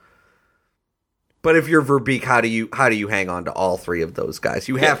playoffs. But if you're Verbeek, how do you hang on to all 3 of those guys?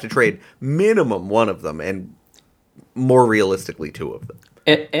 You have to trade minimum 1 of them, and more realistically 2 of them.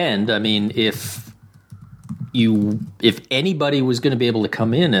 And I mean, if anybody was going to be able to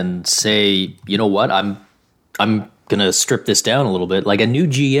come in and say, you know what, I'm going to strip this down a little bit, like a new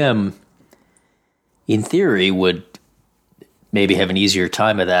GM, in theory, would maybe have an easier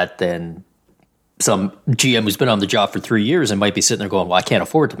time of that than some GM who's been on the job for 3 years and might be sitting there going, well, I can't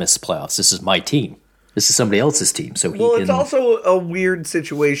afford to miss the playoffs. This is my team. This is somebody else's team. So it's also a weird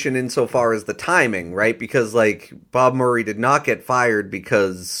situation insofar as the timing, right? Because like Bob Murray did not get fired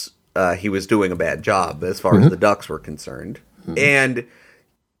because he was doing a bad job as far as the Ducks were concerned. And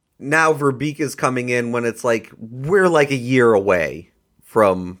now Verbeek is coming in when it's like, we're like a year away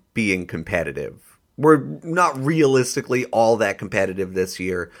from being competitive. We're not realistically all that competitive this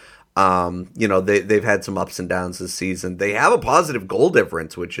year. They've had some ups and downs this season. They have a positive goal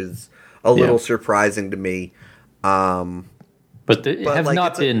difference, which is a little surprising to me. But they have like,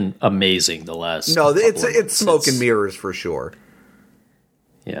 not been amazing the last. No, it's smoke and mirrors for sure.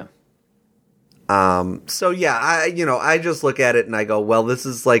 Yeah. So yeah, I just look at it and I go, well, this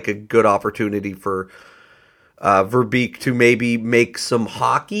is like a good opportunity for Verbeek to maybe make some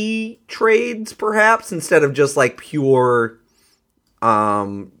hockey trades, perhaps, instead of just like pure,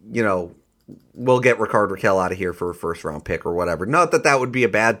 we'll get Rickard Rakell out of here for a first round pick or whatever. Not that would be a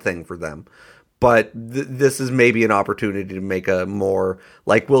bad thing for them, but this is maybe an opportunity to make a more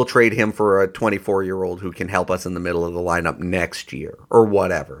like, we'll trade him for a 24-year-old who can help us in the middle of the lineup next year or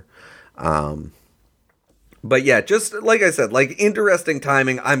whatever. But yeah, just like I said, like, interesting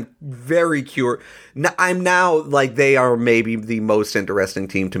timing. I'm very curious. I'm now like, they are maybe the most interesting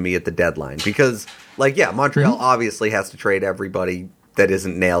team to me at the deadline, because like, yeah, Montreal obviously has to trade everybody that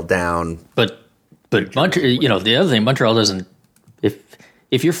isn't nailed down. But Montreal, the other thing, Montreal doesn't.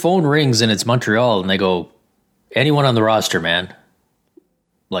 If your phone rings and it's Montreal and they go, anyone on the roster, man,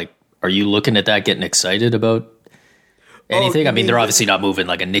 like, are you looking at that, getting excited about anything? I mean, they're obviously not moving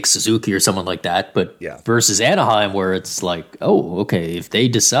like a Nick Suzuki or someone like that, but versus Anaheim, where it's like, oh, okay, if they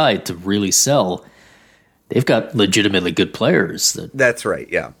decide to really sell, they've got legitimately good players. That's right,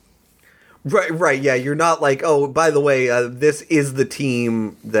 yeah. Right, yeah, you're not like, oh, by the way, this is the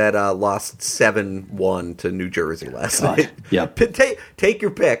team that lost 7-1 to New Jersey last night. Yeah. Take your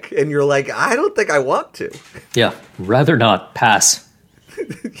pick, and you're like, I don't think I want to. Yeah, rather not pass.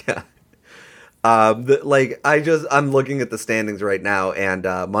 Yeah. I'm looking at the standings right now, and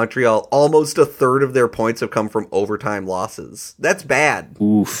Montreal, almost a third of their points have come from overtime losses. That's bad.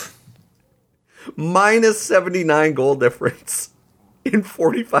 Oof. Minus 79 goal difference in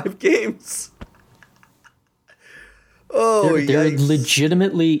 45 games. Oh, they're yikes.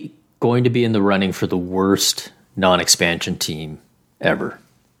 legitimately going to be in the running for the worst non-expansion team ever.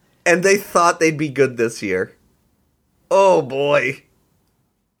 And they thought they'd be good this year. Oh, boy.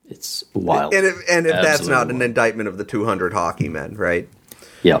 It's wild. And if that's not an wild. indictment of the 200 hockey men, right?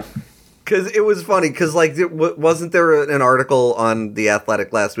 Yeah. Because it was funny, because, like, wasn't there an article on The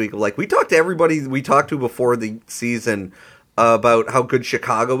Athletic last week of, like, we talked to everybody we talked to before the season about how good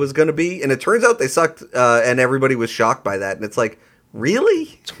Chicago was going to be, and it turns out they sucked, and everybody was shocked by that, and it's like,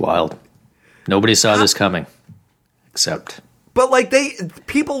 really? It's wild. Nobody saw this coming, except... But, like, they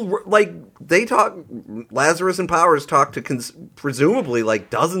talk, Lazarus and Powers talked to presumably, like,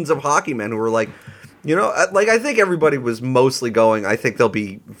 dozens of hockey men who were like, you know, like, I think everybody was mostly going, I think they'll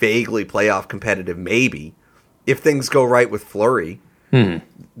be vaguely playoff competitive, maybe. If things go right with Fleury,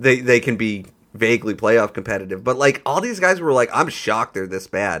 they can be vaguely playoff competitive. But, like, all these guys were like, I'm shocked they're this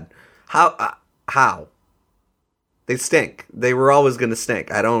bad. How? They stink. They were always going to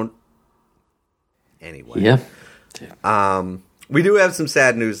stink. Anyway. Yeah. We do have some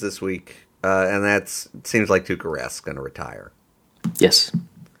sad news this week, and it seems like Tuukka Rask's going to retire. Yes.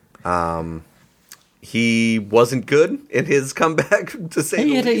 He wasn't good in his comeback, to say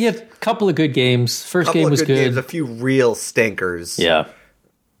the least. He had a couple of good games. First game was good. Games, a few real stinkers. Yeah.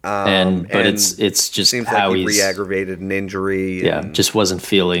 But it's just seems how like he he's re-aggravated an injury. Yeah, and, just wasn't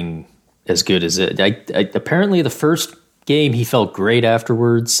feeling as good as it. Apparently, the first game he felt great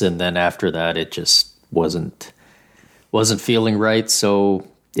afterwards, and then after that, it just wasn't feeling right. So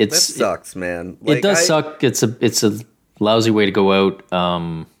that sucks, man. It does suck. It's a lousy way to go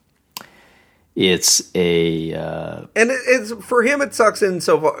out. It's it's for him. It sucks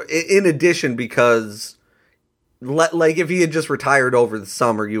in addition because, like, if he had just retired over the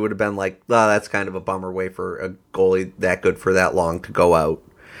summer, you would have been like, "Oh, that's kind of a bummer way for a goalie that good for that long to go out."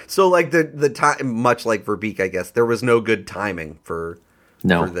 So, like the time, much like Verbeek, I guess there was no good timing for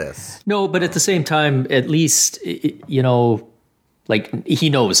this. No, but at the same time, at least you know, like he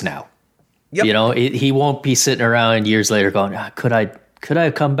knows now. Yep. You know, he won't be sitting around years later going, "Could I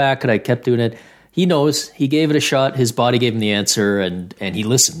have come back? Could I have kept doing it?" He knows. He gave it a shot. His body gave him the answer, and he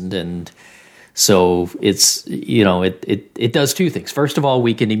listened. And so it's, you know, it does two things. First of all,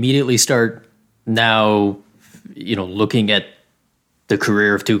 we can immediately start now, you know, looking at the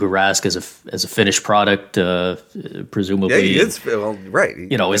career of Tuukka Rask as a finished product, presumably. Yeah, right.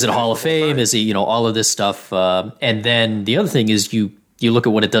 You know, is it a Hall of Fame? Is he, you know, all of this stuff? And then the other thing is you look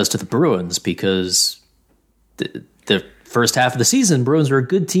at what it does to the Bruins, because the first half of the season, Bruins were a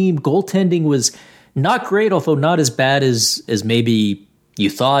good team. Goaltending was not great, although not as bad as maybe you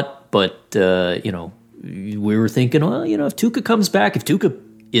thought. But, you know, we were thinking, well, you know, if Tuukka comes back, if Tuukka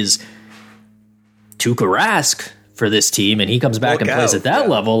is Tuukka Rask for this team and he comes back and plays at that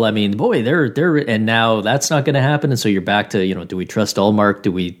level, I mean, boy, they're and now that's not going to happen. And so you're back to, you know, do we trust Ullmark?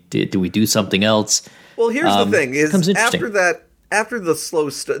 Do we do something else? Well, here's the thing is after the slow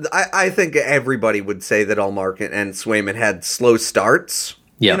I think everybody would say that Ullmark and Swayman had slow starts,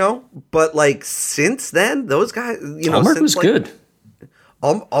 you know? But, like, since then, those guys, you know... Ullmark was good.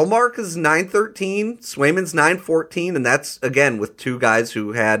 Ullmark is 9-13, Swayman's 9-14, and that's, again, with two guys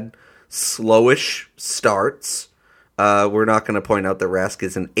who had slowish starts. We're not going to point out that Rask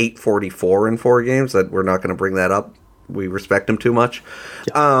is an 8-44 in 4 games. That we're not going to bring that up. We respect him too much.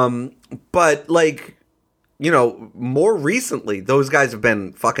 Yeah. But, like... You know, more recently, those guys have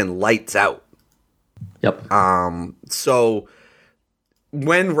been fucking lights out. Yep. So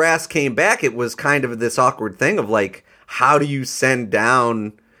when Rask came back, it was kind of this awkward thing of, like, how do you send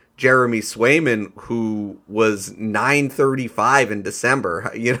down Jeremy Swayman, who was 935 in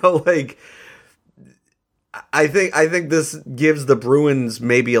December? You know, like, I think this gives the Bruins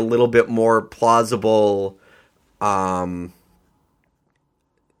maybe a little bit more plausible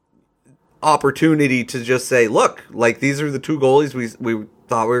opportunity to just say, look, like, these are the two goalies we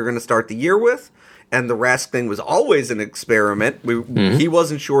thought we were going to start the year with, and the Rask thing was always an experiment. He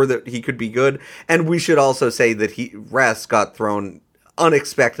wasn't sure that he could be good, and we should also say that Rask got thrown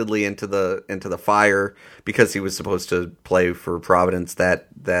unexpectedly into the fire because he was supposed to play for Providence that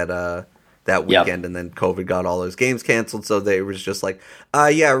weekend, and then COVID got all those games canceled, so they was just like,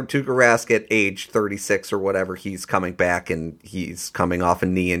 Tuukka Rask at age 36 or whatever, he's coming back, and he's coming off a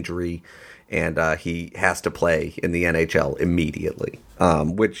knee injury, and he has to play in the NHL immediately,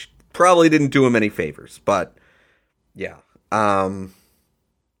 which probably didn't do him any favors, but yeah.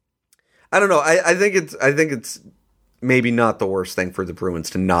 I don't know. I think it's maybe not the worst thing for the Bruins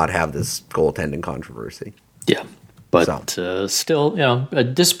to not have this goaltending controversy. Yeah. But still,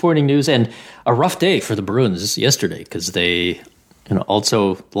 disappointing news and a rough day for the Bruins yesterday because they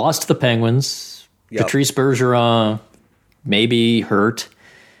also lost to the Penguins. Yep. Patrice Bergeron maybe hurt.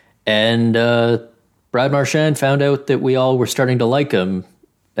 And Brad Marchand found out that we all were starting to like him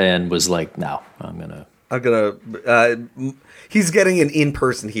and was like, no, I'm going to... He's getting an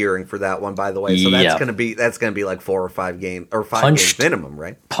in-person hearing for that one, by the way. So that's going to be like 4 or 5 games or 5 games minimum,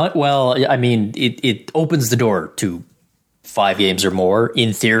 right? Well, I mean, it opens the door to 5 games or more.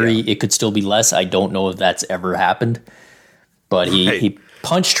 In theory, it could still be less. I don't know if that's ever happened, but he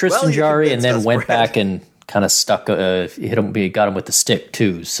punched Tristan Jarry and then went back and kind of stuck. Hit him, got him with the stick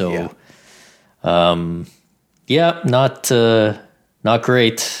too. So, not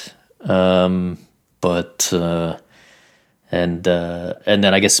great. But. And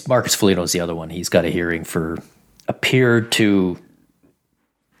then I guess Marcus Foligno's the other one. He's got a hearing appeared to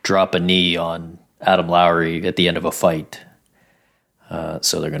drop a knee on Adam Lowry at the end of a fight.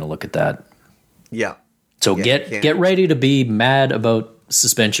 So they're going to look at that. Yeah. So get ready to be mad about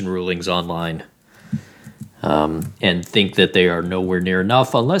suspension rulings online, and think that they are nowhere near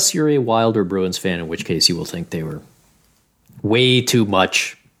enough, unless you're a Wild or Bruins fan, in which case you will think they were way too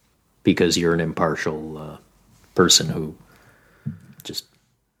much because you're an impartial person who just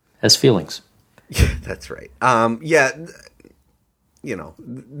has feelings. Yeah, that's right.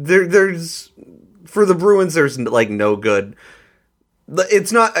 There's for the Bruins, there's like no good.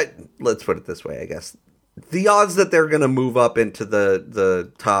 It's not. Let's put it this way, I guess. The odds that they're going to move up into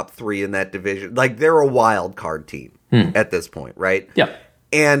the top 3 in that division, like they're a wild card team at this point, right? Yeah.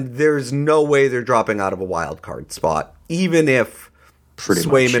 And there's no way they're dropping out of a wild card spot, even if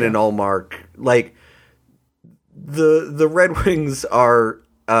Swayman and Ullmark, like. The Red Wings are,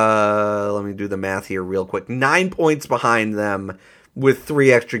 let me do the math here real quick, 9 points behind them with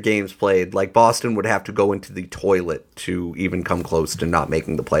 3 extra games played. Like, Boston would have to go into the toilet to even come close to not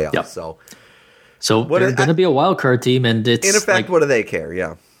making the playoffs. Yep. So they're going to be a wild card team, and it's in effect, what do they care?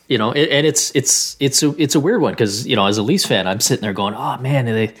 Yeah. And it's a weird one because, as a Leafs fan, I'm sitting there going, oh, man,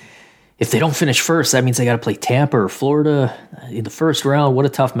 if they don't finish first, that means they got to play Tampa or Florida in the first round. What a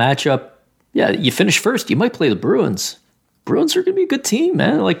tough matchup. Yeah, you finish first, you might play the Bruins. Bruins are going to be a good team,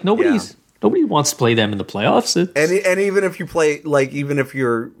 man. Like nobody wants to play them in the playoffs. And even if you play, like even if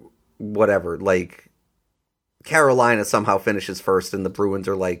you're whatever, like Carolina somehow finishes first, and the Bruins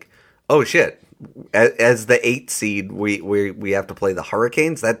are like, oh shit, as the 8th seed, we have to play the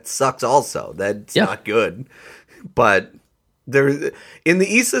Hurricanes. That sucks. Also, that's not good. But there in the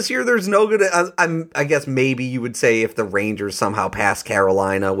East this year, there's no good. I guess maybe you would say if the Rangers somehow pass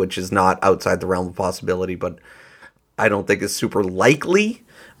Carolina, which is not outside the realm of possibility, but I don't think is super likely.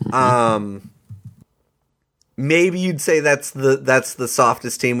 Maybe you'd say that's the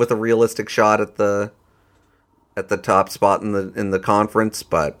softest team with a realistic shot at the top spot in the conference.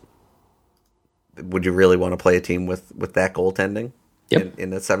 But would you really want to play a team with that goaltending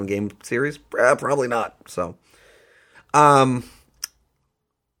in a 7-game series? Probably not. So.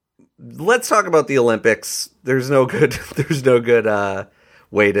 Let's talk about the Olympics. There's no good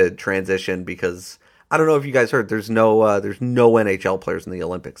way to transition because I don't know if you guys heard there's no NHL players in the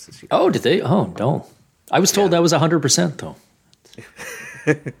Olympics this year. Oh, did they? Oh, no. I was told that was 100% though.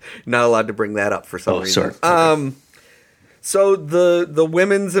 Not allowed to bring that up for some reason. Sorry. So the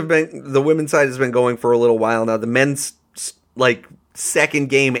women's side has been going for a little while now. The men's second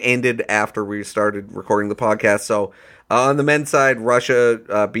game ended after we started recording the podcast. So on the men's side,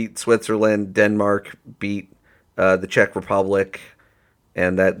 Russia beat Switzerland. Denmark beat the Czech Republic,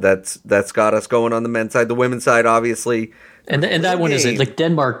 and that's got us going on the men's side. The women's side, obviously, and that one is like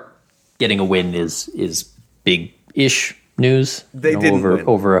Denmark getting a win is big-ish news. They didn't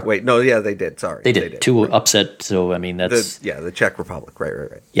win. Wait, no, yeah, they did. Sorry, they did. Two upset. So I mean, that's the Czech Republic,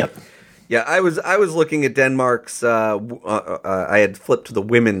 right. Yep. Yeah, I was looking at Denmark's. I had flipped to the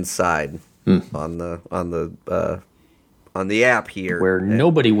women's side on the app here, where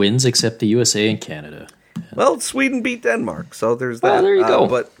nobody wins except the USA and Canada. Well, Sweden beat Denmark, so there's that. Well, there you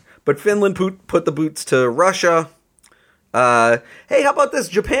go. But Finland put the boots to Russia. Hey, how about this?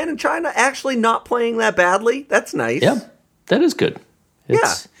 Japan and China actually not playing that badly. That's nice. Yeah, that is good.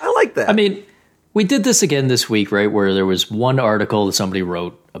 I like that. I mean, we did this again this week, right? Where there was one article that somebody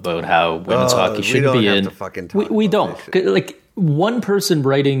wrote about how women's hockey shouldn't be in. We don't. Like, one person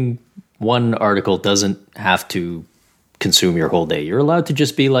writing one article doesn't have to consume your whole day. You're allowed to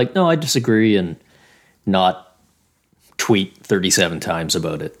just be like, no, I disagree, and not tweet 37 times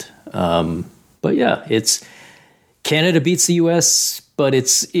about it. But yeah, it's Canada beats the US, but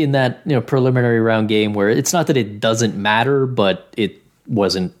it's in that preliminary round game where it's not that it doesn't matter, but it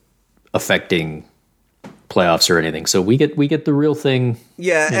wasn't affecting playoffs or anything. So we get the real thing.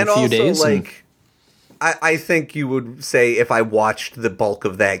 Yeah, in and a few also days, like I think you would say if I watched the bulk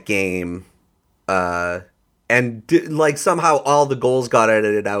of that game, like somehow all the goals got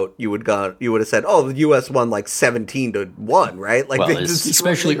edited out, you would have said, "Oh, the U.S. won like 17-1," right? Like, well,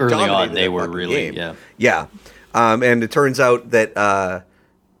 especially early on, they were really game. Yeah. And it turns out that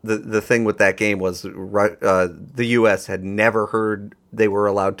the thing with that game was the U.S. had never heard they were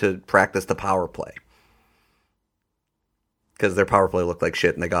allowed to practice the power play because their power play looked like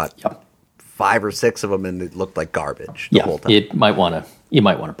shit, and they got 5 or 6 of them, and it looked like garbage the whole time. You might want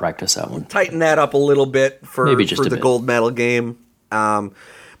to practice that one. Tighten that up a little bit for the gold medal game.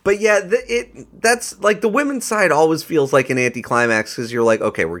 But yeah, that's like the women's side always feels like an anticlimax because you're like,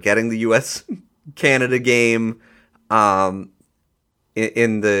 okay, we're getting the U.S. Canada game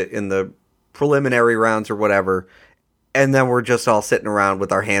in the preliminary rounds or whatever, and then we're just all sitting around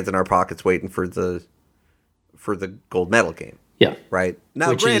with our hands in our pockets waiting for the gold medal game. Yeah. Right.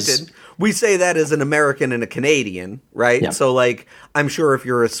 Now, granted, we say that as an American and a Canadian, right? Yeah. So, like, I'm sure if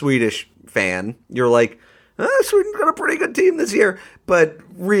you're a Swedish fan, you're like, Sweden's got a pretty good team this year. But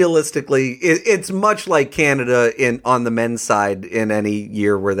realistically, it's much like Canada on the men's side in any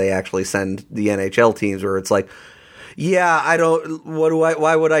year where they actually send the NHL teams, where it's like, yeah,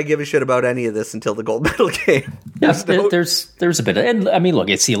 why would I give a shit about any of this until the gold medal game? Yeah, there's a bit of, and I mean,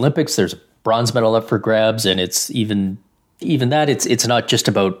 look, it's the Olympics. There's a bronze medal up for grabs, and it's even that it's not just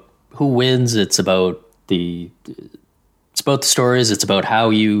about who wins. It's about the stories. It's about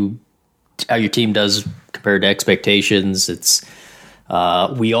how your team does compared to expectations. It's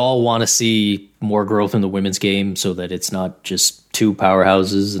we all want to see more growth in the women's game so that it's not just 2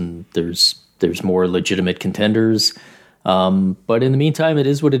 powerhouses and there's more legitimate contenders. But in the meantime, it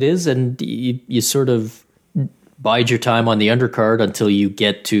is what it is, and you sort of bide your time on the undercard until you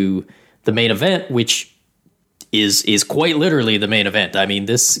get to the main event, which is quite literally the main event. I mean,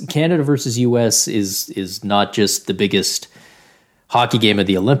 this Canada versus US is not just the biggest hockey game of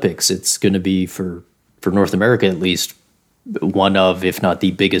the Olympics. It's going to be for North America at least one of, if not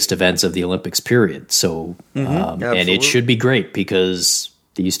the biggest events of the Olympics period. So, and it should be great because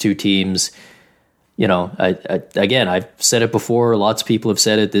these two teams, again, I've said it before. Lots of people have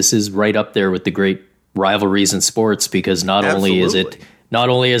said it. This is right up there with the great rivalries in sports because not only is it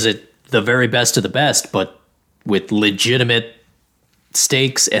the very best of the best, but with legitimate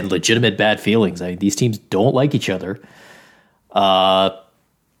stakes and legitimate bad feelings. I mean, these teams don't like each other.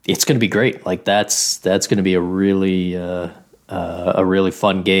 It's going to be great. Like that's going to be a really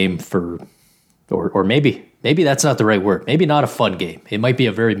fun game or maybe that's not the right word. Maybe not a fun game. It might be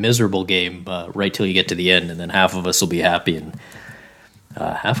a very miserable game right till you get to the end, and then half of us will be happy and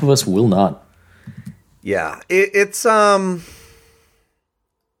half of us will not. Yeah, it's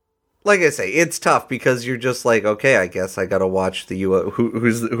like I say, it's tough because you're just like, okay, I guess I got to watch the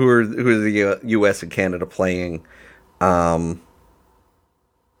who are the U.S. and Canada playing the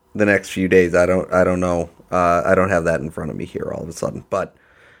next few days. I don't know. I don't have that in front of me here all of a sudden, but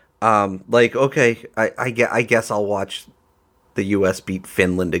like, okay, I guess I'll watch the U.S. beat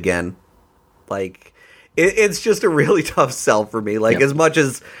Finland again. Like, it's just a really tough sell for me. Like, as much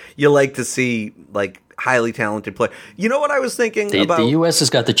as you like to see like highly talented play, you know what I was thinking about? The U.S. has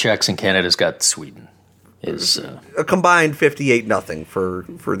got the Czechs and Canada's got Sweden. Is a combined 58-0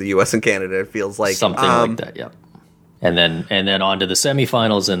 for the U.S. and Canada. It feels like something like that, yeah. And then on to the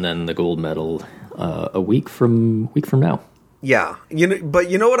semifinals, and then the gold medal a week from now. Yeah,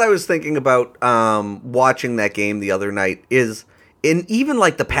 but you know what I was thinking about watching that game the other night is in even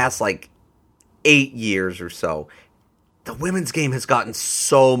like the past like 8 years or so, the women's game has gotten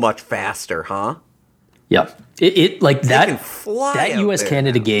so much faster, huh? Yeah, it like that U.S.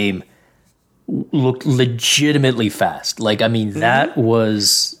 Canada game looked legitimately fast. Like, I mean, that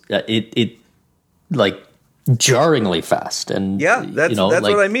was it like jarringly fast. And yeah, that's like,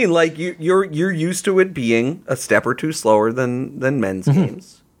 what I mean. Like you're used to it being a step or two slower than men's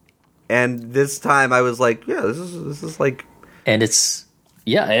games, and this time I was like, yeah, this is like, and it's.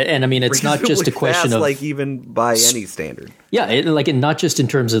 Yeah, and I mean, it's not just a question of like even by any standard. Yeah, and not just in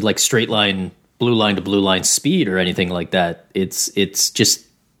terms of like straight line, blue line to blue line speed or anything like that. It's just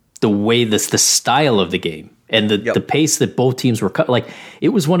the way the style of the game and the pace that both teams were like. It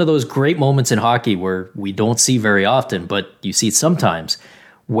was one of those great moments in hockey where we don't see very often, but you see it sometimes,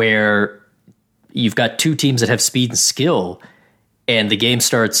 where you've got two teams that have speed and skill, and the game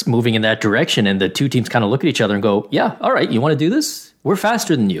starts moving in that direction, and the two teams kind of look at each other and go, "Yeah, all right, you want to do this? We're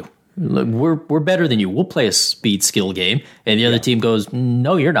faster than you, Look, we're better than you. We'll play a speed skill game. And the other team goes,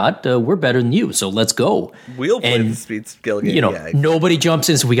 no, you're not. We're better than you. So let's go. We'll play the speed skill game. Nobody jumps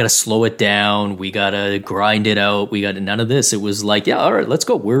in. So we got to slow it down. We got to grind it out. We got none of this. It was like, yeah, all right, let's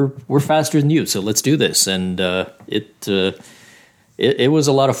go. We're faster than you. So let's do this. And it was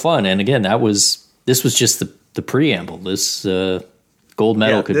a lot of fun. And again, this was just the preamble. This gold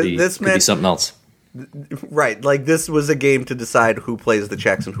medal could be something else. Right, like this was a game to decide who plays the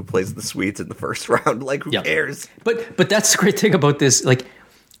Czechs and who plays the Swedes in the first round. Like, who cares? But that's the great thing about this. Like,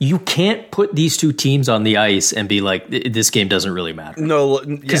 you can't put these two teams on the ice and be like, this game doesn't really matter. No,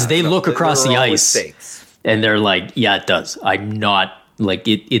 because they look across the ice and they're like, yeah, it does. I'm not like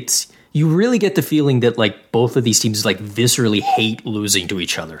it's. You really get the feeling that like both of these teams like viscerally hate losing to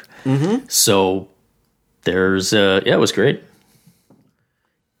each other. Mm-hmm. So there's it was great.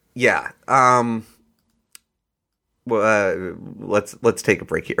 Yeah. Well, let's take a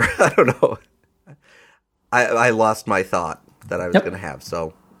break here. I don't know. I lost my thought that I was going to have.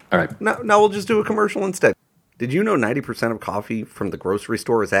 So, all right. Now we'll just do a commercial instead. Did you know 90% of coffee from the grocery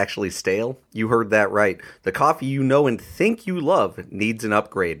store is actually stale? You heard that right. The coffee you know and think you love needs an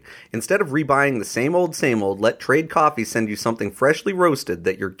upgrade. Instead of rebuying the same old, let Trade Coffee send you something freshly roasted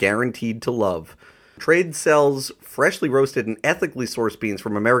that you're guaranteed to love. Trade sells freshly roasted and ethically sourced beans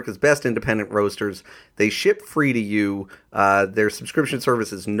from America's best independent roasters. They ship free to you. Their subscription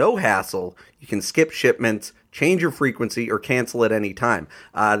service is no hassle. You can skip shipments, change your frequency, or cancel at any time.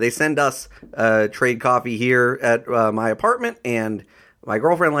 They send us Trade Coffee here at my apartment, and my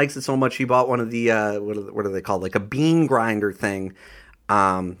girlfriend likes it so much she bought one of the, what are they called, like a bean grinder thing,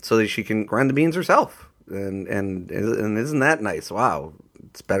 so that she can grind the beans herself. And isn't that nice? Wow.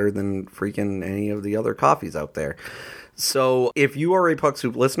 It's better than freaking any of the other coffees out there. So if you are a Puck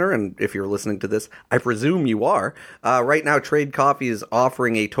Soup listener, and if you're listening to this, I presume you are, right now Trade Coffee is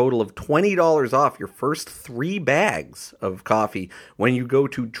offering a total of $20 off your first 3 bags of coffee when you go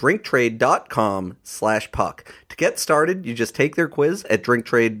to drinktrade.com/puck. To get started, you just take their quiz at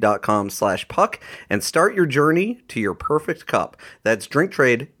drinktrade.com/puck and start your journey to your perfect cup. That's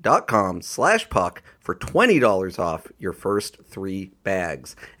drinktrade.com/puck for $20 off your first 3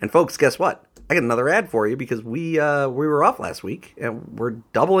 bags. And folks, guess what? I got another ad for you because we were off last week and we're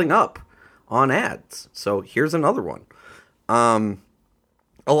doubling up on ads. So here's another one. A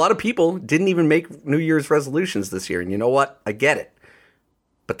lot of people didn't even make New Year's resolutions this year, and you know what? I get it.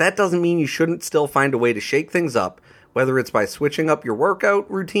 But that doesn't mean you shouldn't still find a way to shake things up, whether it's by switching up your workout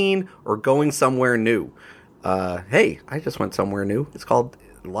routine or going somewhere new. Hey, I just went somewhere new. It's called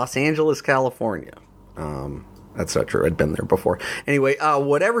Los Angeles, California. That's not true. I'd been there before. Anyway,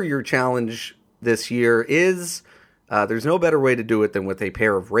 whatever your challenge this year is, there's no better way to do it than with a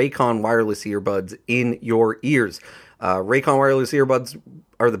pair of Raycon wireless earbuds in your ears. Raycon wireless earbuds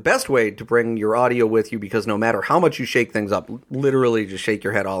are the best way to bring your audio with you because no matter how much you shake things up, literally just shake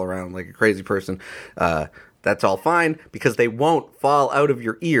your head all around like a crazy person, that's all fine because they won't fall out of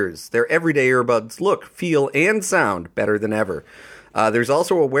your ears. Their everyday earbuds look, feel, and sound better than ever. There's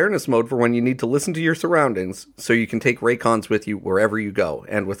also awareness mode for when you need to listen to your surroundings, so you can take Raycons with you wherever you go.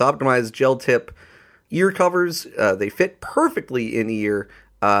 And with optimized gel tip ear covers, they fit perfectly in ear.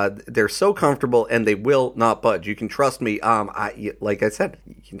 They're so comfortable, and they will not budge. You can trust me. Like I said,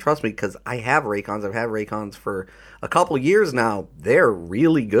 you can trust me because I have Raycons. I've had Raycons for a couple years now. They're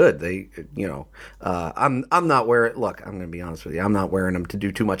really good. I'm not wearing. Look, I'm going to be honest with you. I'm not wearing them to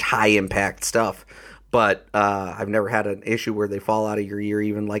do too much high impact stuff. But I've never had an issue where they fall out of your ear,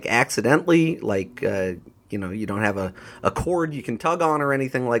 even like accidentally, like, you don't have a cord you can tug on or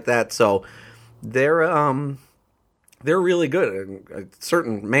anything like that. So they're really good. A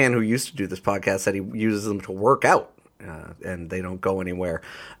certain man who used to do this podcast said he uses them to work out, and they don't go anywhere.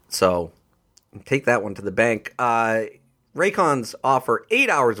 So take that one to the bank. Raycons offer 8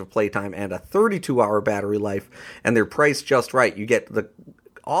 hours of playtime and a 32-hour battery life, and they're priced just right. You get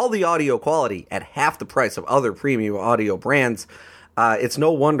all the audio quality at half the price of other premium audio brands. It's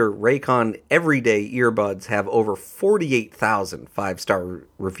no wonder Raycon everyday earbuds have over 48,000 5-star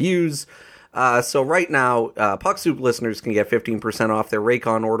reviews. So right now, Puck Soup listeners can get 15% off their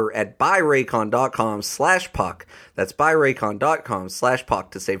Raycon order at buyraycon.com/puck. That's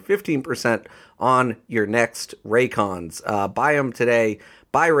buyraycon.com/puck to save 15% on your next Raycons. Buy them today.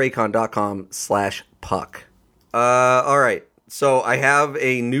 Buyraycon.com/puck. All right. So I have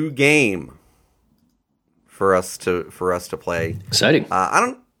a new game for us to play. Exciting.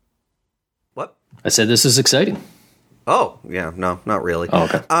 What? I said this is exciting. Oh, yeah, no, not really. Oh,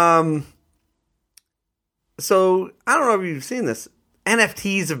 okay. So I don't know if you've seen this.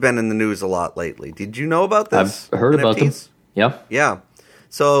 NFTs have been in the news a lot lately. Did you know about this? I've heard about them. Yeah. Yeah.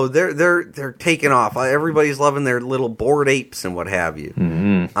 So they're taking off. Everybody's loving their little Bored Apes and what have you.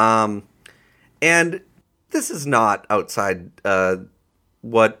 Mm-hmm. And this is not outside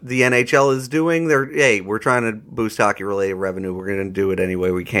what the NHL is doing. We're trying to boost hockey-related revenue. We're going to do it any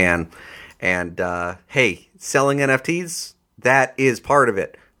way we can. And, selling NFTs, that is part of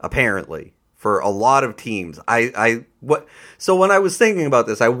it, apparently, for a lot of teams. So when I was thinking about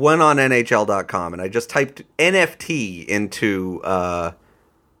this, I went on NHL.com and I just typed NFT into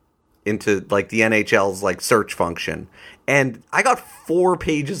like the NHL's like search function. And I got 4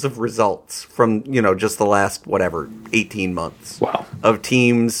 pages of results from, just the last, 18 months. Wow. Of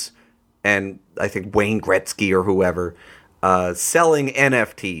teams and I think Wayne Gretzky or whoever selling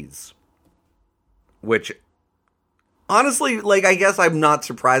NFTs. Which, honestly, I guess I'm not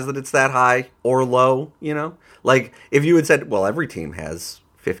surprised that it's that high or low, Like, if you had said, well, every team has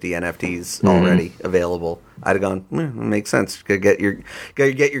 50 NFTs already available, I'd have gone, that makes sense. Gotta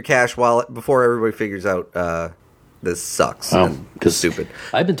get your cash wallet before everybody figures out this sucks and stupid.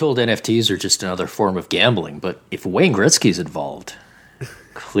 I've been told NFTs are just another form of gambling, but if Wayne Gretzky's involved,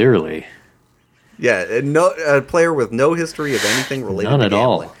 clearly. Yeah, a player with no history of anything related None to at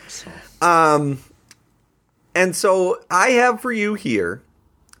gambling. all. And so I have for you here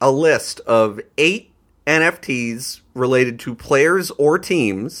a list of 8 NFTs related to players or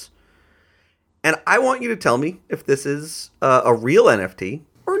teams. And I want you to tell me if this is a real NFT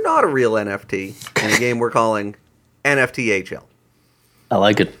or not a real NFT in a game we're calling NFTHL. I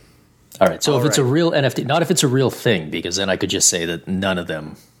like it. All right. So if it's a real NFT, not if it's a real thing, because then I could just say that none of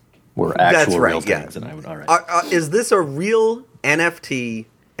them were actual real things. And I would, all right. Is this a real NFT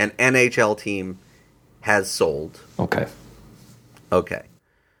an NHL team has sold? Okay.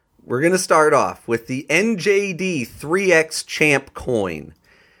 We're going to start off with the NJD 3X Champ coin.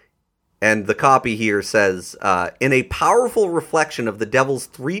 And the copy here says, in a powerful reflection of the Devils'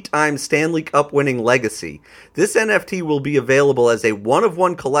 3-time Stanley Cup winning legacy, this NFT will be available as a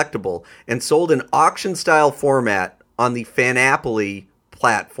one-of-one collectible and sold in auction-style format on the Fanapoly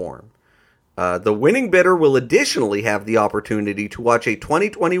platform. The winning bidder will additionally have the opportunity to watch a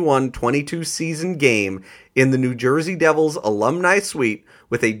 2021-22 season game in the New Jersey Devils alumni suite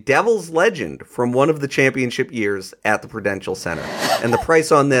with a Devils legend from one of the championship years at the Prudential Center. And the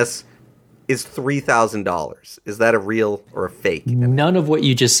price on this is $3,000. Is that a real or a fake? None of what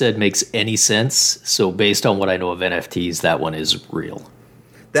you just said makes any sense. So based on what I know of NFTs, that one is real.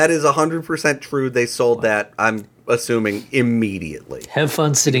 That is 100% true. They sold that, I'm assuming, immediately. Have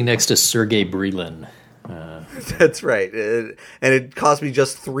fun sitting next to Sergey Brilin. That's right. And it cost me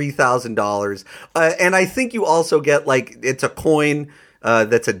just $3,000. And I think you also get, it's a coin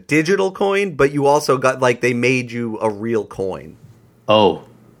that's a digital coin, but you also got, they made you a real coin. Oh,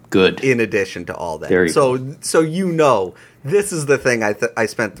 good. In addition to all that. There you go. So this is the thing I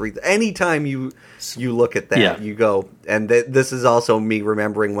spent anytime you look at that, you go, and this is also me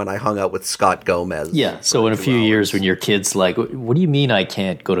remembering when I hung out with Scott Gomez. Yeah, so in a few years when your kid's like, what do you mean I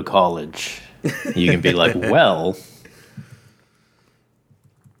can't go to college? You can be like, well.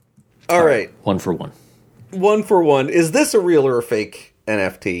 All right. One for one. One for one. Is this a real or a fake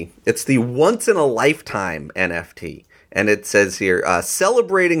NFT? It's the Once in a Lifetime NFT. And it says here,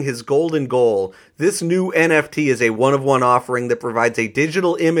 celebrating his golden goal, this new NFT is a one-of-one offering that provides a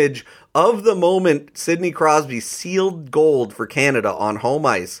digital image of the moment Sidney Crosby sealed gold for Canada on home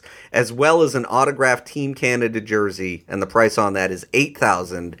ice, as well as an autographed Team Canada jersey. And the price on that is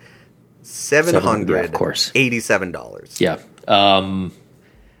 $8,787. Yeah. Of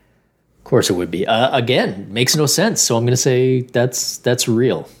course it would be. Again, makes no sense. So I'm going to say that's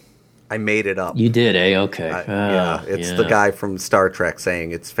real. I made it up. You did, eh? Okay. It's the guy from Star Trek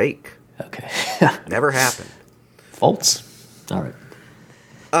saying it's fake. Okay. Never happened. False. All right.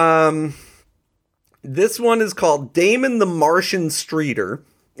 This one is called Damon the Martian Streeter,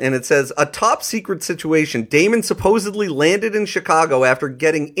 and it says, a top secret situation. Damon supposedly landed in Chicago after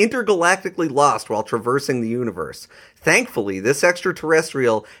getting intergalactically lost while traversing the universe. Thankfully, this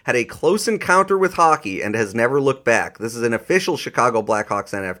extraterrestrial had a close encounter with hockey and has never looked back. This is an official Chicago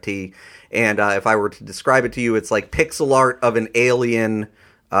Blackhawks NFT, and if I were to describe it to you, it's like pixel art of an alien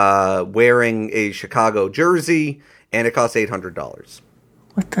wearing a Chicago jersey, and it costs $800.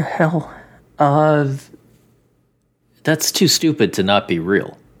 What the hell? That's too stupid to not be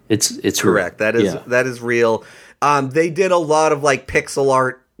real. It's correct. Real. That is real. They did a lot of pixel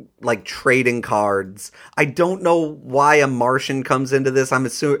art, trading cards. I don't know why a Martian comes into this.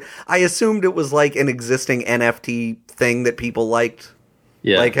 I assumed it was an existing NFT thing that people liked.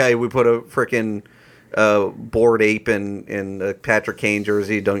 Yeah. Hey, we put a freaking Bored Ape in a Patrick Kane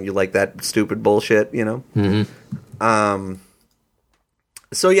jersey. Don't you like that stupid bullshit? Mm-hmm.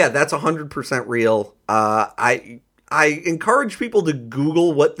 So yeah, that's 100% real. I encourage people to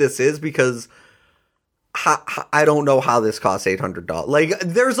Google what this is because I don't know how this costs $800. Like,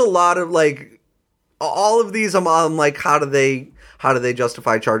 there's a lot of like all of these. I'm like, how do they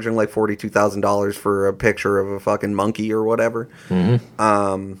justify charging like $42,000 for a picture of a fucking monkey or whatever?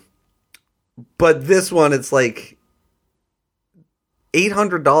 Mm-hmm. But this one, it's like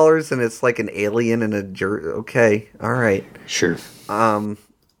 $800 and it's like an alien in a jersey. Okay, all right, sure.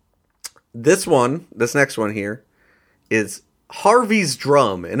 This next one here is Harvey's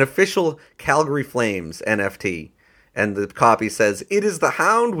Drum, an official Calgary Flames NFT. And the copy says, "It is the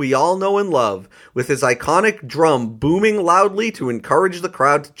hound we all know and love, with his iconic drum booming loudly to encourage the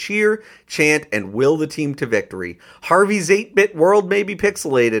crowd to cheer, chant, and will the team to victory. Harvey's 8-bit world may be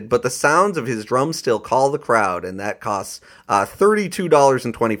pixelated, but the sounds of his drum still call the crowd," and that costs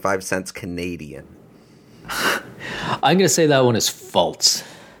 $32.25 Canadian. I'm going to say that one is false.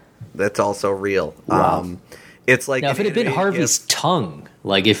 That's also real. Wow. It's like now, if it had been Harvey's tongue,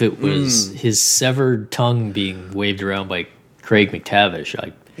 like if it was his severed tongue being waved around by Craig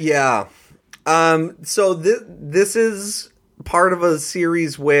McTavish, yeah. So this is part of a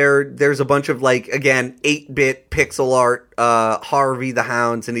series where there's a bunch of like, again, 8-bit pixel art, Harvey the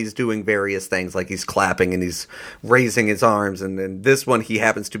Hounds, and he's doing various things like he's clapping and he's raising his arms, and then this one he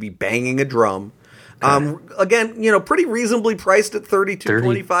happens to be banging a drum. Again, pretty reasonably priced at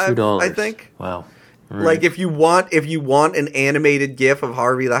 $32.25, I think. Wow. Right. Like if you want an animated GIF of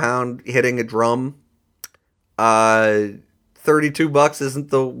Harvey the Hound hitting a drum, $32 isn't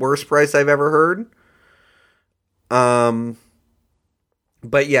the worst price I've ever heard. But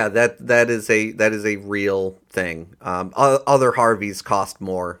yeah, that is a real thing. Other Harveys cost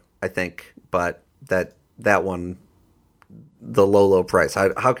more, I think, but that one, the low price.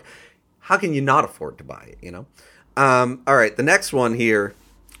 How can you not afford to buy it? All right, the next one here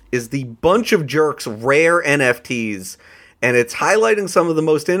is the Bunch of Jerks rare NFTs, and it's highlighting some of the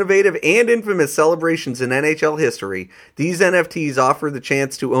most innovative and infamous celebrations in NHL history. These NFTs offer the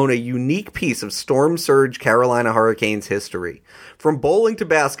chance to own a unique piece of Storm Surge Carolina Hurricanes history. From bowling to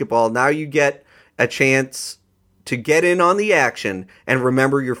basketball, now you get a chance to get in on the action and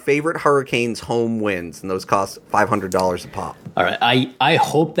remember your favorite Hurricanes home wins, and those cost $500 a pop. All right, I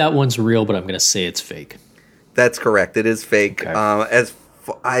hope that one's real, but I'm going to say it's fake. That's correct. It is fake. Okay.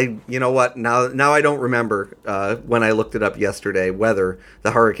 You know what? Now I don't remember when I looked it up yesterday whether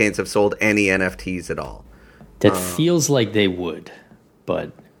the Hurricanes have sold any NFTs at all. That feels like they would,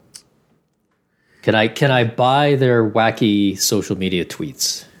 but can I buy their wacky social media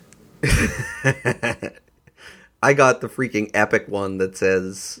tweets? I got the freaking epic one that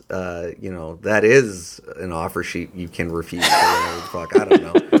says, that is an offer sheet you can refuse. Fuck, I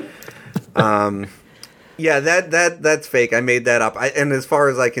don't know. Yeah, that's fake. I made that up. And as far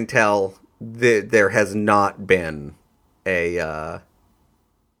as I can tell, there has not been an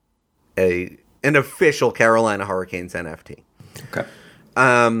official Carolina Hurricanes NFT. Okay.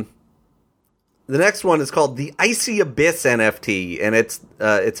 The next one is called the Icy Abyss NFT, and it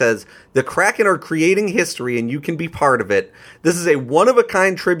says, "The Kraken are creating history, and you can be part of it. This is a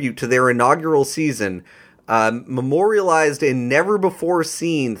one-of-a-kind tribute to their inaugural season, memorialized in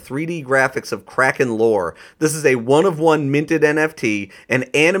never-before-seen 3D graphics of Kraken lore. This is a one-of-one minted NFT, an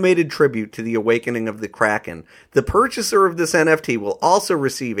animated tribute to the awakening of the Kraken. The purchaser of this NFT will also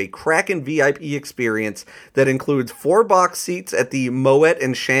receive a Kraken VIP experience that includes 4 box seats at the Moet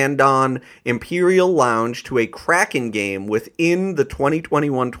and Chandon Imperial Lounge to a Kraken game within the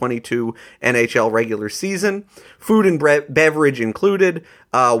 2021-22 NHL regular season, food and beverage included,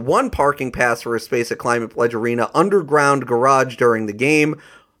 1 parking pass for a space at Climate Pledge Arena, underground garage during the game,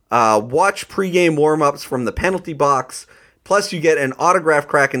 watch pregame warm-ups from the penalty box, plus you get an autographed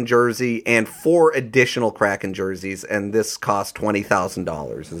Kraken jersey and 4 additional Kraken jerseys, and this costs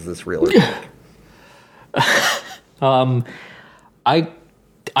 $20,000. Is this real or fake?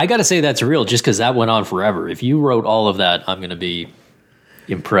 I got to say that's real just because that went on forever. If you wrote all of that, I'm going to be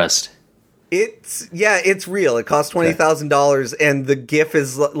impressed. It's real. It costs $20,000, and the GIF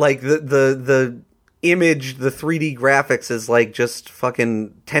is like the image, the 3D graphics is like just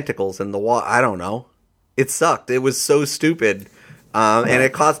fucking tentacles in the wall. I don't know. It sucked. It was so stupid, and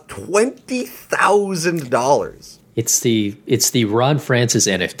it cost $20,000. It's the Ron Francis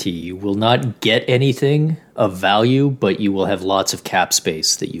NFT. You will not get anything of value, but you will have lots of cap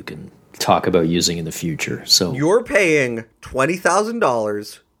space that you can talk about using in the future. So you're paying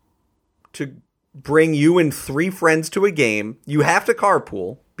 $20,000 to bring you and 3 friends to a game. You have to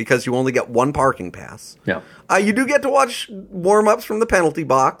carpool because you only get 1 parking pass. Yeah. You do get to watch warm-ups from the penalty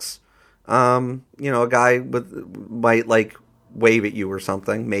box. A guy might like wave at you or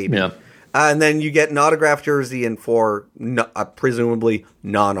something, maybe. Yeah. And then you get an autographed jersey and 4 presumably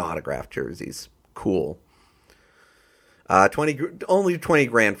non-autographed jerseys. Cool. Only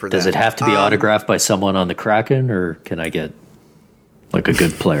 $20,000 for that. Does it have to be autographed by someone on the Kraken, or can I get like a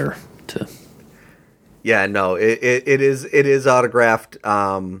good player to? Yeah, no, it is autographed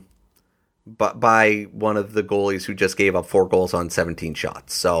but by one of the goalies who just gave up 4 goals on 17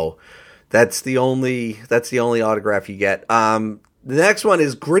 shots. So that's the only autograph you get. The next one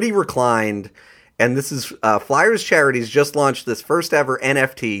is Gritty Reclined. And this is Flyers Charities just launched this first ever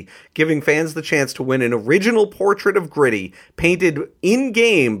NFT, giving fans the chance to win an original portrait of Gritty painted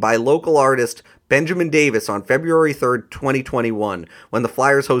in-game by local artist Benjamin Davis on February 3rd, 2021, when the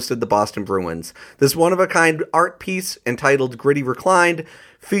Flyers hosted the Boston Bruins. This one-of-a-kind art piece, entitled Gritty Reclined,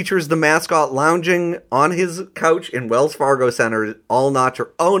 features the mascot lounging on his couch in Wells Fargo Center, au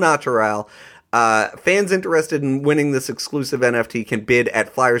natural. Fans interested in winning this exclusive NFT can bid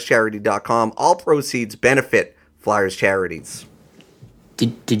at flyerscharity.com. All proceeds benefit Flyers Charities.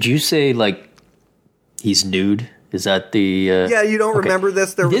 Did you say, like, he's nude? Is that the... Yeah, you don't remember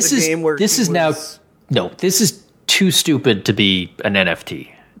this? There was a game where... This is now... No, this is too stupid to be an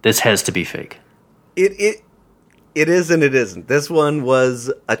NFT. This has to be fake. It is and it isn't. This one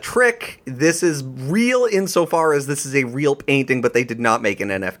was a trick. This is real insofar as this is a real painting, but they did not make an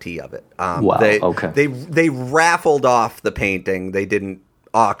NFT of it. Wow, okay. They raffled off the painting. They didn't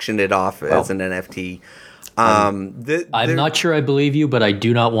auction it off as an NFT. I'm not sure I believe you, but I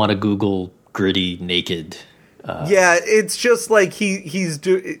do not want to Google Gritty naked. Yeah, it's just like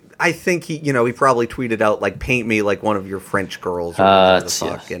I think he probably tweeted out, like, paint me like one of your French girls or whatever the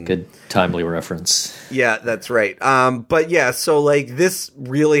fuck. Yeah, good timely reference. Yeah, that's right. But yeah, so like this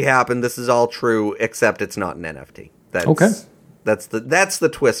really happened. This is all true, except it's not an NFT. Okay. That's the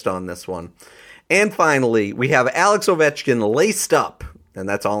twist on this one. And finally, we have Alex Ovechkin laced up, and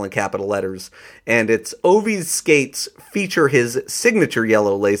that's all in capital letters. And it's Ovi's skates feature his signature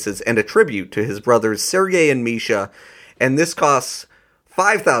yellow laces and a tribute to his brothers Sergei and Misha. And this costs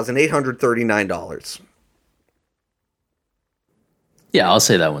 $5,839. Yeah, I'll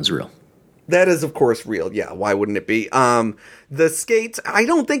say that one's real. That is, of course, real. Yeah, why wouldn't it be? The skates, I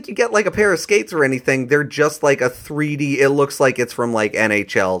don't think you get like a pair of skates or anything. They're just like a 3D. It looks like it's from like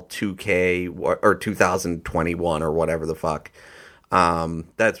NHL 2K or 2021 or whatever the fuck.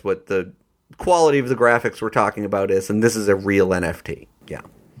 That's what the quality of the graphics we're talking about is, and this is a real NFT. Yeah.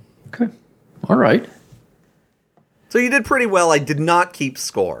 Okay. All right. So you did pretty well. I did not keep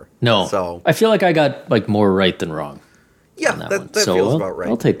score. No. So I feel like I got like more right than wrong. Yeah, that feels about right.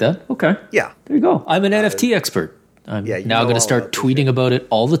 I'll take that. Okay. Yeah. There you go. I'm an NFT expert. I'm now going to start tweeting about it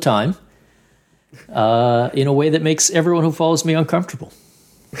all the time in a way that makes everyone who follows me uncomfortable.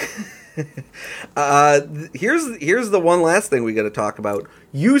 Here's the one last thing we got to talk about.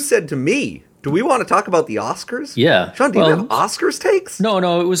 You said to me, do we want to talk about the Oscars? Yeah. Sean, do you have Oscars takes? No,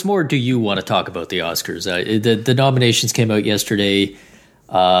 it was more, do you want to talk about the Oscars? The nominations came out yesterday.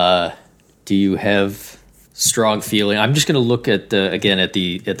 Do you have strong feeling? I'm just going to look at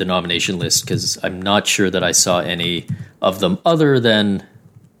the nomination list because I'm not sure that I saw any of them other than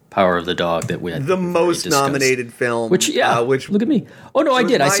Power of the Dog that we had the most nominated film. Which look at me. Oh no, I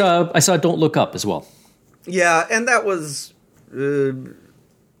did. I saw Don't Look Up as well. Yeah, and that was I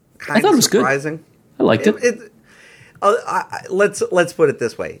thought it was surprising. Good. I liked it. Let's put it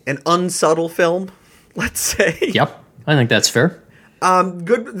this way: an unsubtle film. Let's say. Yep, I think that's fair.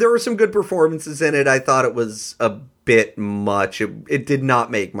 Good. There were some good performances in it. I thought it was a bit much. It did not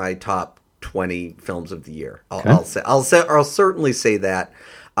make my top 20 films of the year. I'll certainly say that.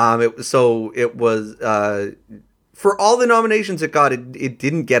 It was for all the nominations it got. It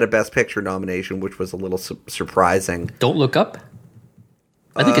didn't get a Best Picture nomination, which was a little surprising. Don't Look Up.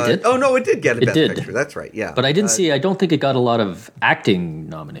 I think it did. Oh no, it did get a Best Picture. That's right. Yeah, but I didn't see. I don't think it got a lot of acting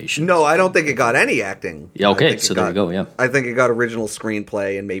nominations. No, I don't think it got any acting. Yeah. Okay. So there you go. Yeah. I think it got original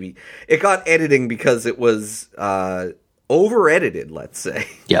screenplay and maybe it got editing because it was over edited. Let's say.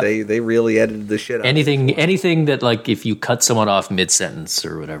 Yeah. They really edited the shit out. Anything that, like, if you cut someone off mid sentence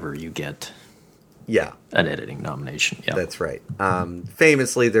or whatever, you get. Yeah. An editing nomination. Yeah. That's right.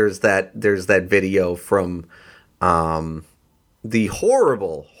 Famously, there's that video from. The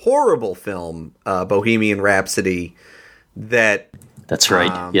horrible film Bohemian Rhapsody that's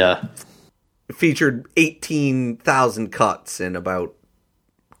right. Yeah. Featured 18,000 cuts in about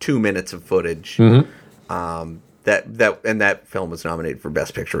 2 minutes of footage. Mm-hmm. That film was nominated for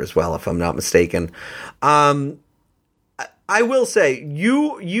Best Picture as well, if I'm not mistaken. I will say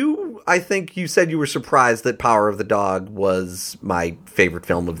I think you said you were surprised that Power of the Dog was my favorite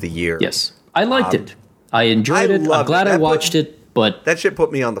film of the year. Yes. I liked it. I enjoyed it. I'm glad I watched it, but that shit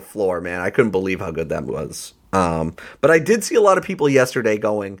put me on the floor, man. I couldn't believe how good that was. But I did see a lot of people yesterday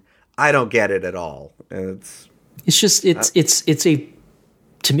going, I don't get it at all. And it's a,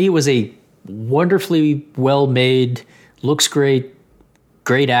 to me, it was a wonderfully well made, looks great,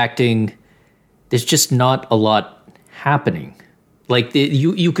 great acting. There's just not a lot happening. Like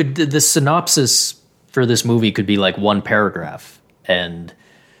the synopsis for this movie could be like one paragraph, and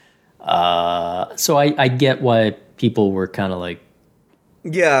so I get why people were kind of like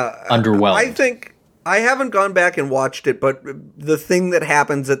underwhelmed. I think I haven't gone back and watched it, but the thing that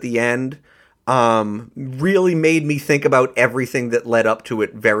happens at the end really made me think about everything that led up to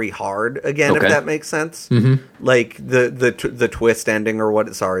it very hard again, if that makes sense. Mm-hmm. Like the twist ending or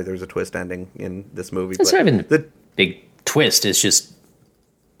what? Sorry, there's a twist ending in this movie. It's not even the big twist. It's just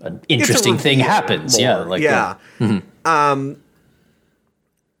an interesting thing happens. More.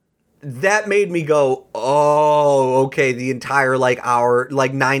 That made me go, oh, okay, the entire hour,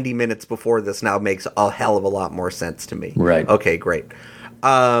 90 minutes before this now makes a hell of a lot more sense to me. Right. Okay, great.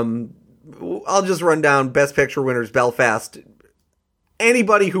 I'll just run down Best Picture winners, Belfast.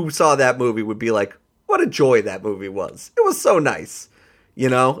 Anybody who saw that movie would be like, what a joy that movie was. It was so nice.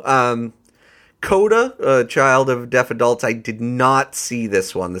 Coda, a Child of Deaf Adults. I did not see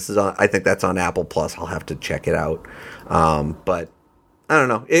this one. This is on, I think that's on Apple Plus. I'll have to check it out. But I don't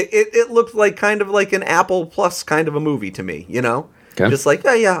know. It looked like kind of like an Apple Plus kind of a movie to me, Okay. Just like,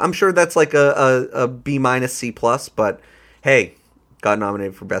 yeah, I'm sure that's like a B- C+, but hey, got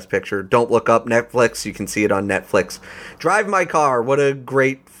nominated for Best Picture. Don't Look Up, Netflix. You can see it on Netflix. Drive My Car. What a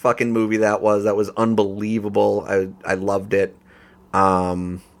great fucking movie that was. That was unbelievable. I loved it.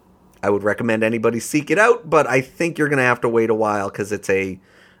 I would recommend anybody seek it out, but I think you're going to have to wait a while because it's a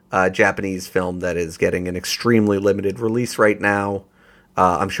Japanese film that is getting an extremely limited release right now.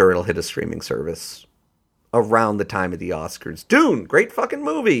 I'm sure it'll hit a streaming service around the time of the Oscars. Dune, great fucking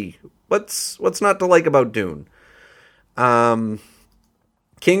movie. What's not to like about Dune? King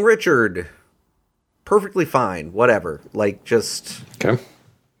Richard, perfectly fine. Whatever. Just okay.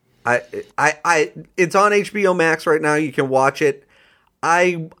 I it's on HBO Max right now. You can watch it.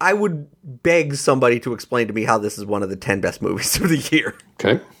 I would beg somebody to explain to me how this is one of the 10 best movies of the year.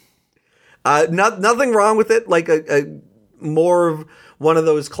 Okay. Nothing wrong with it. Like a more of one of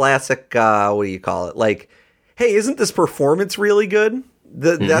those classic, what do you call it? Hey, isn't this performance really good?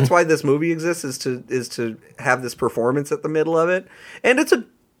 That's why this movie exists, is to have this performance at the middle of it. And it's a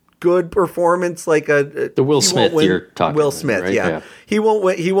good performance, the Will Smith you're talking Will Smith, right? Yeah. He won't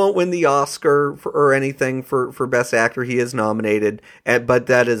win the Oscar or anything for Best Actor. He is nominated, but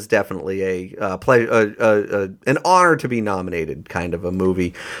that is definitely an honor to be nominated kind of a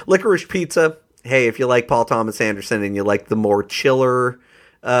movie. Licorice Pizza. Hey, if you like Paul Thomas Anderson and you like the more chiller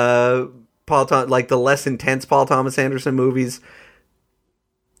the less intense Paul Thomas Anderson movies,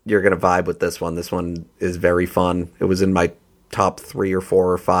 you're gonna vibe with this one. This one is very fun. It was in my top 3 or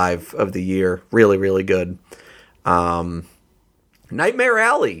 4 or 5 of the year. Really, really good. Nightmare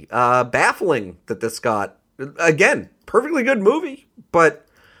Alley. Baffling that this got, again, perfectly good movie, but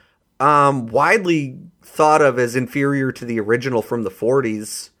widely thought of as inferior to the original from the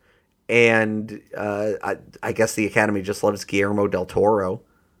 40s. And I guess the Academy just loves Guillermo del Toro.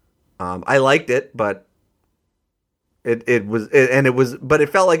 I liked it, but it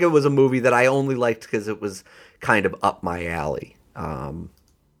felt like it was a movie that I only liked because it was kind of up my alley,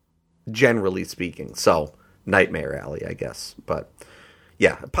 generally speaking. So, Nightmare Alley, I guess. But,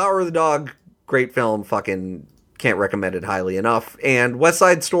 yeah, Power of the Dog, great film, fucking can't recommend it highly enough. And West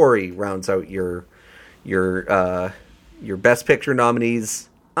Side Story rounds out your Best Picture nominees.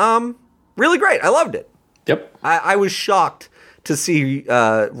 Really great. I loved it. Yep. I was shocked to see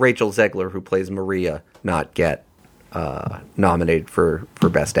Rachel Zegler, who plays Maria, not get nominated for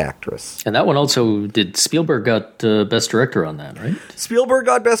Best Actress. And that one also, did Spielberg got Best Director on that, right? Spielberg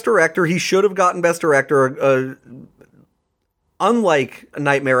got Best Director. He should have gotten Best Director. Unlike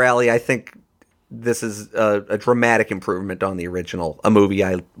Nightmare Alley, I think this is a dramatic improvement on the original, a movie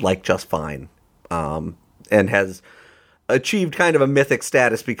I like just fine, and has achieved kind of a mythic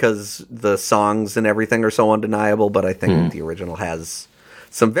status because the songs and everything are so undeniable, but I think the original has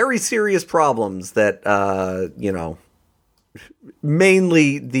some very serious problems that,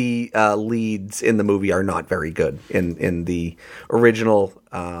 mainly the leads in the movie are not very good in the original.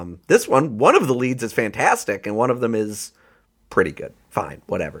 This one of the leads is fantastic, and one of them is pretty good. Fine,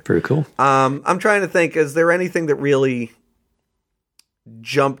 whatever. Very cool. I'm trying to think, is there anything that really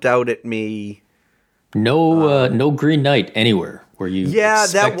jumped out at me? No Green Knight anywhere. Were you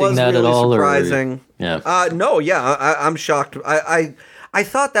expecting that was that really at all, surprising. Or, I'm shocked. I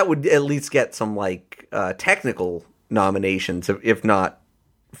thought that would at least get some like technical nominations, if not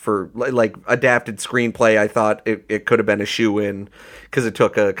for like adapted screenplay. I thought it could have been a shoe-in because it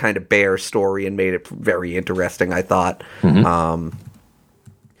took a kind of bare story and made it very interesting, I thought.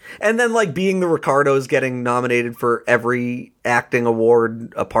 And then like Being the Ricardos getting nominated for every acting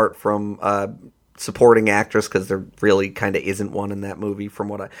award apart from supporting actress, because there really kind of isn't one in that movie from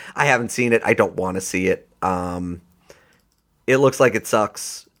what I haven't seen it. I don't want to see it. It looks like it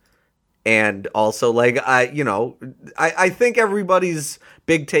sucks. And also, like, I think everybody's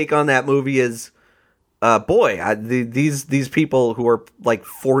big take on that movie is, these people who are like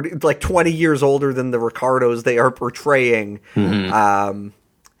 20 years older than the Ricardos they are portraying,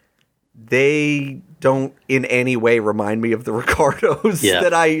 they don't in any way remind me of the Ricardos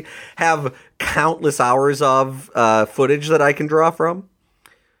that I have countless hours of footage that I can draw from.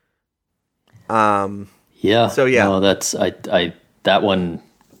 Yeah. So yeah, no, that's that one.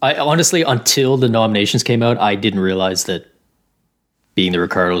 I honestly, until the nominations came out, I didn't realize that Being the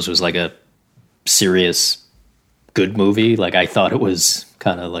Ricardos was like a serious good movie. Like I thought it was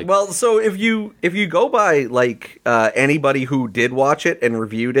kind of like. Well, so if you go by like anybody who did watch it and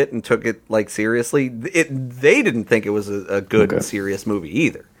reviewed it and took it like seriously, they didn't think it was a good serious movie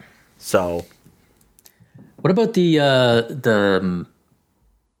either. So, what about the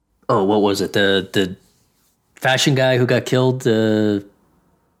what was it, the fashion guy who got killed?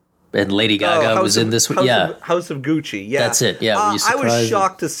 And Lady Gaga was in this one. House of Gucci. Yeah, that's it. Yeah, were you I was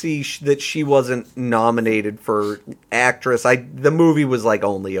shocked to see that she wasn't nominated for actress. The movie was like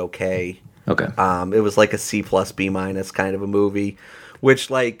only okay. Okay. It was like a C plus B minus kind of a movie, which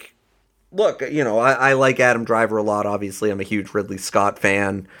like, look, I like Adam Driver a lot. Obviously, I'm a huge Ridley Scott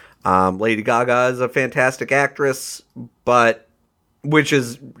fan. Lady Gaga is a fantastic actress, but which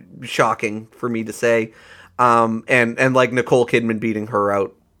is shocking for me to say. And like Nicole Kidman beating her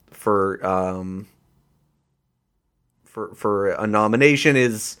out for a nomination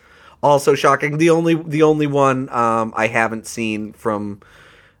is also shocking. The only one I haven't seen from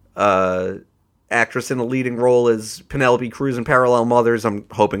actress in a leading role is Penelope Cruz in Parallel Mothers. I'm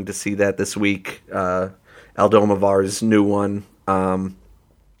hoping to see that this week. Almodovar's new one.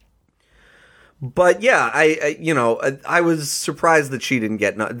 But yeah, I was surprised that she didn't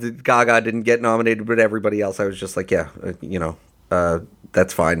Gaga didn't get nominated, but everybody else, I was just like,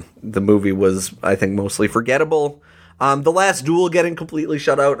 that's fine. The movie was, I think, mostly forgettable. The Last Duel getting completely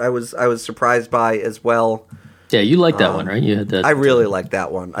shut out, I was surprised by as well. Yeah, you liked that one, right? You had that. I really liked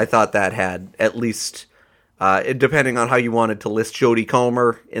that one. I thought that had at least, depending on how you wanted to list Jodie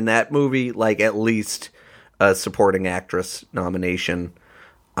Comer in that movie, like at least a supporting actress nomination.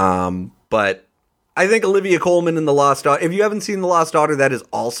 But I think Olivia Colman in The Lost Daughter. If you haven't seen The Lost Daughter, that is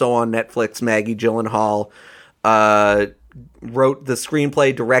also on Netflix. Maggie Gyllenhaal wrote the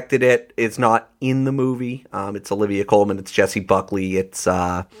screenplay, directed it. It's not in the movie. It's Olivia Colman. It's Jessie Buckley. It's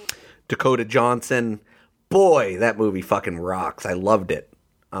Dakota Johnson. Boy, that movie fucking rocks. I loved it.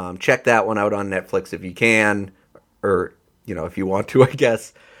 Check that one out on Netflix if you can, or if you want to, I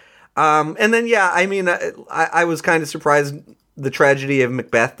guess. And then I was kind of surprised the tragedy of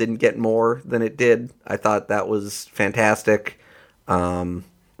Macbeth didn't get more than it did. I thought that was fantastic.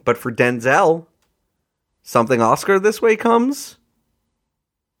 But for Denzel, something Oscar this way comes.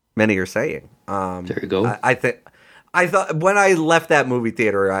 Many are saying. There you go. I thought when I left that movie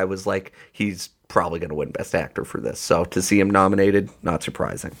theater, I was like, he's probably going to win Best Actor for this. So to see him nominated, not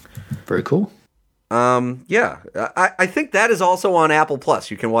surprising. Very cool. I think that is also on Apple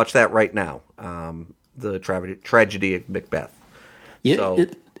Plus. You can watch that right now. The tragedy of Macbeth. Yeah, so.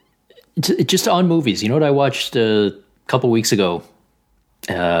 Just on movies. You know what I watched a couple weeks ago?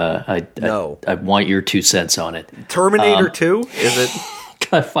 I want your 2 cents on it. Terminator 2? Is it?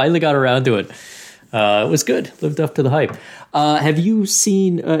 I finally got around to it. It was good. Lived up to the hype. Have you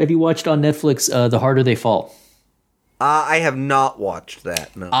watched on Netflix The Harder They Fall? I have not watched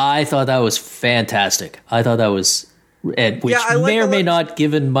that, no. I thought that was fantastic. I thought that was... which may or may not,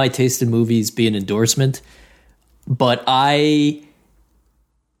 given my taste in movies, be an endorsement. But I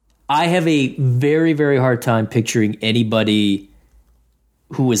have a very, very hard time picturing anybody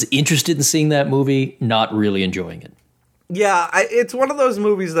who was interested in seeing that movie not really enjoying it. Yeah, it's one of those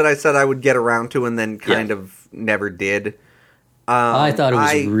movies that I said I would get around to and then kind of never did. I thought it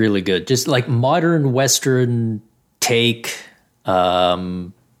was really good. Just like modern Western take,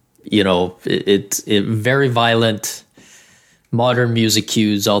 it's very violent, modern music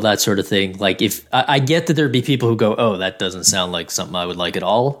cues, all that sort of thing. Like if I get that there'd be people who go, oh, that doesn't sound like something I would like at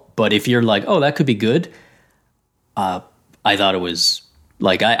all. But if you're like, oh, that could be good. I thought it was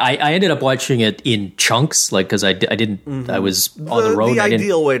Like I ended up watching it in chunks, like because I didn't I was on the road. The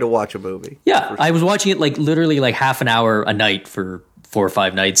ideal way to watch a movie. Yeah, I was watching it like literally like half an hour a night for 4 or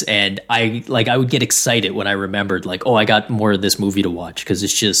 5 nights, and I would get excited when I remembered like, oh, I got more of this movie to watch because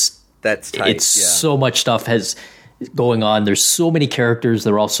it's just that's tight, it's so much stuff has going on. There's so many characters.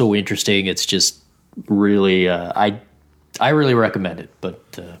 They're all so interesting. It's just really I really recommend it. But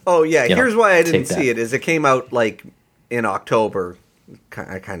here's why I didn't see it. Is it came out like in October.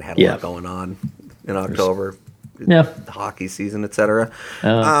 I kind of had a lot going on in October. The hockey season, etc.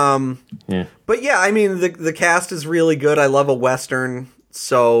 But yeah, I mean, the cast is really good. I love a Western,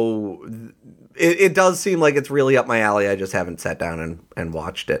 so it does seem like it's really up my alley. I just haven't sat down and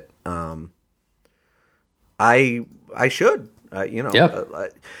watched it. I should,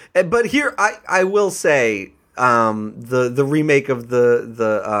 but here I will say, the remake of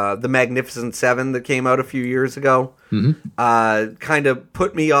the Magnificent Seven that came out a few years ago, kind of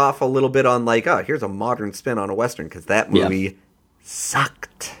put me off a little bit on like, oh, here's a modern spin on a Western, because that movie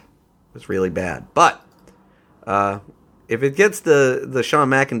sucked. It was really bad. But if it gets the Sean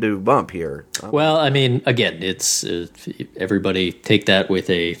McIndoe bump here, well, I mean, again, it's everybody take that with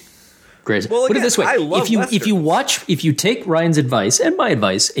a grace. Well, put it this way: if you take Ryan's advice and my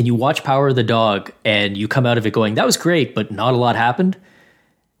advice, and you watch Power of the Dog, and you come out of it going, that was great, but not a lot happened,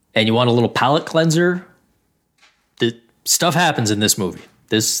 and you want a little palate cleanser, the stuff happens in this movie.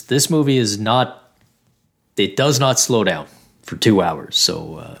 This movie is not. It does not slow down for 2 hours.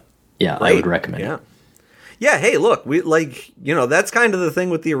 So I would recommend it. Yeah, hey, look, we that's kind of the thing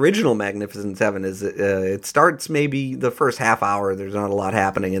with the original Magnificent Seven is it starts maybe the first half hour, there's not a lot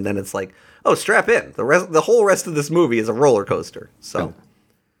happening, and then it's like, oh, strap in. The whole rest of this movie is a roller coaster. So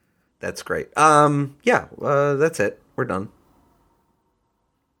that's great. That's it. We're done.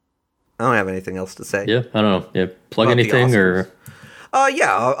 I don't have anything else to say. Yeah, I don't know. Yeah, plug anything or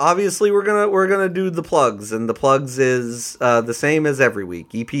obviously we're gonna do the plugs, and the plugs is the same as every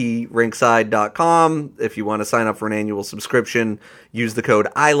week. EPRinkside.com. If you want to sign up for an annual subscription, use the code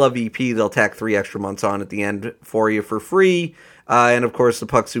ILOVEP. They'll tack 3 extra months on at the end for you for free. And of course, the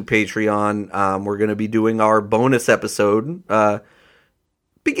Puck Soup Patreon. We're gonna be doing our bonus episode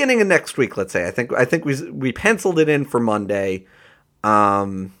beginning of next week. Let's say. I think we penciled it in for Monday.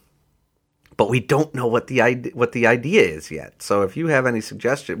 But we don't know what the idea is yet. So if you have any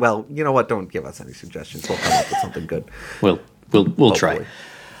suggestions, well, you know what? Don't give us any suggestions. We'll come up with something good. We'll try.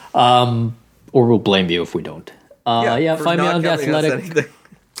 Or we'll blame you if we don't. Find me on The Athletic.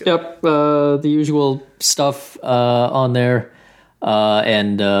 Yep, the usual stuff on there.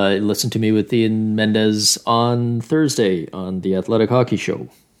 And listen to me with Ian Mendez on Thursday on The Athletic Hockey Show.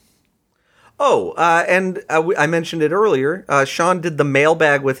 Oh, and I mentioned it earlier. Sean did the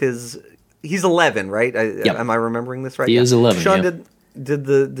mailbag with his... He's 11, right? Am I remembering this right? He is 11. Sean did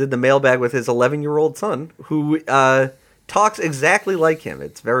the mailbag with his 11-year-old son, who talks exactly like him.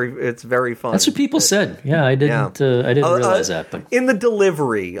 It's very fun. That's what people said. Yeah, I didn't realize that. But in the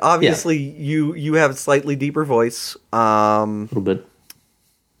delivery, obviously, you have a slightly deeper voice, a little bit,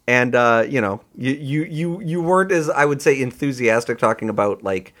 and you weren't as, I would say, enthusiastic talking about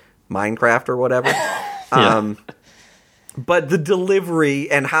like Minecraft or whatever. But the delivery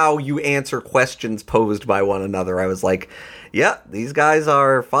and how you answer questions posed by one another, I was like, yeah, these guys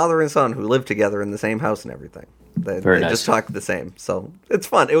are father and son who live together in the same house and everything. They nice. Just talk the same. So it's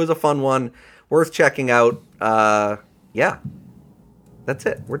fun. It was a fun one. Worth checking out. That's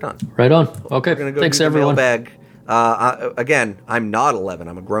it. We're done. Right on. Okay. We're going to go Thanks, do the everyone. mailbag. Again, I'm not 11.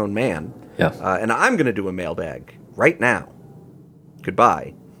 I'm a grown man. Yeah. And I'm going to do a mailbag right now.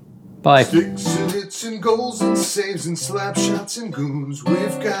 Goodbye. Bye. Sticks and hits and goals and saves and slap shots and goons.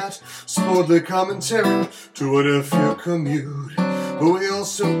 We've got sportly commentary to what if you commute. But we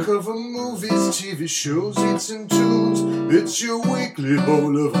also cover movies, TV shows, hits and tunes. It's your weekly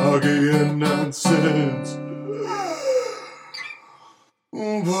bowl of hockey and nonsense.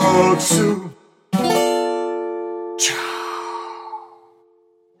 Puck Soup.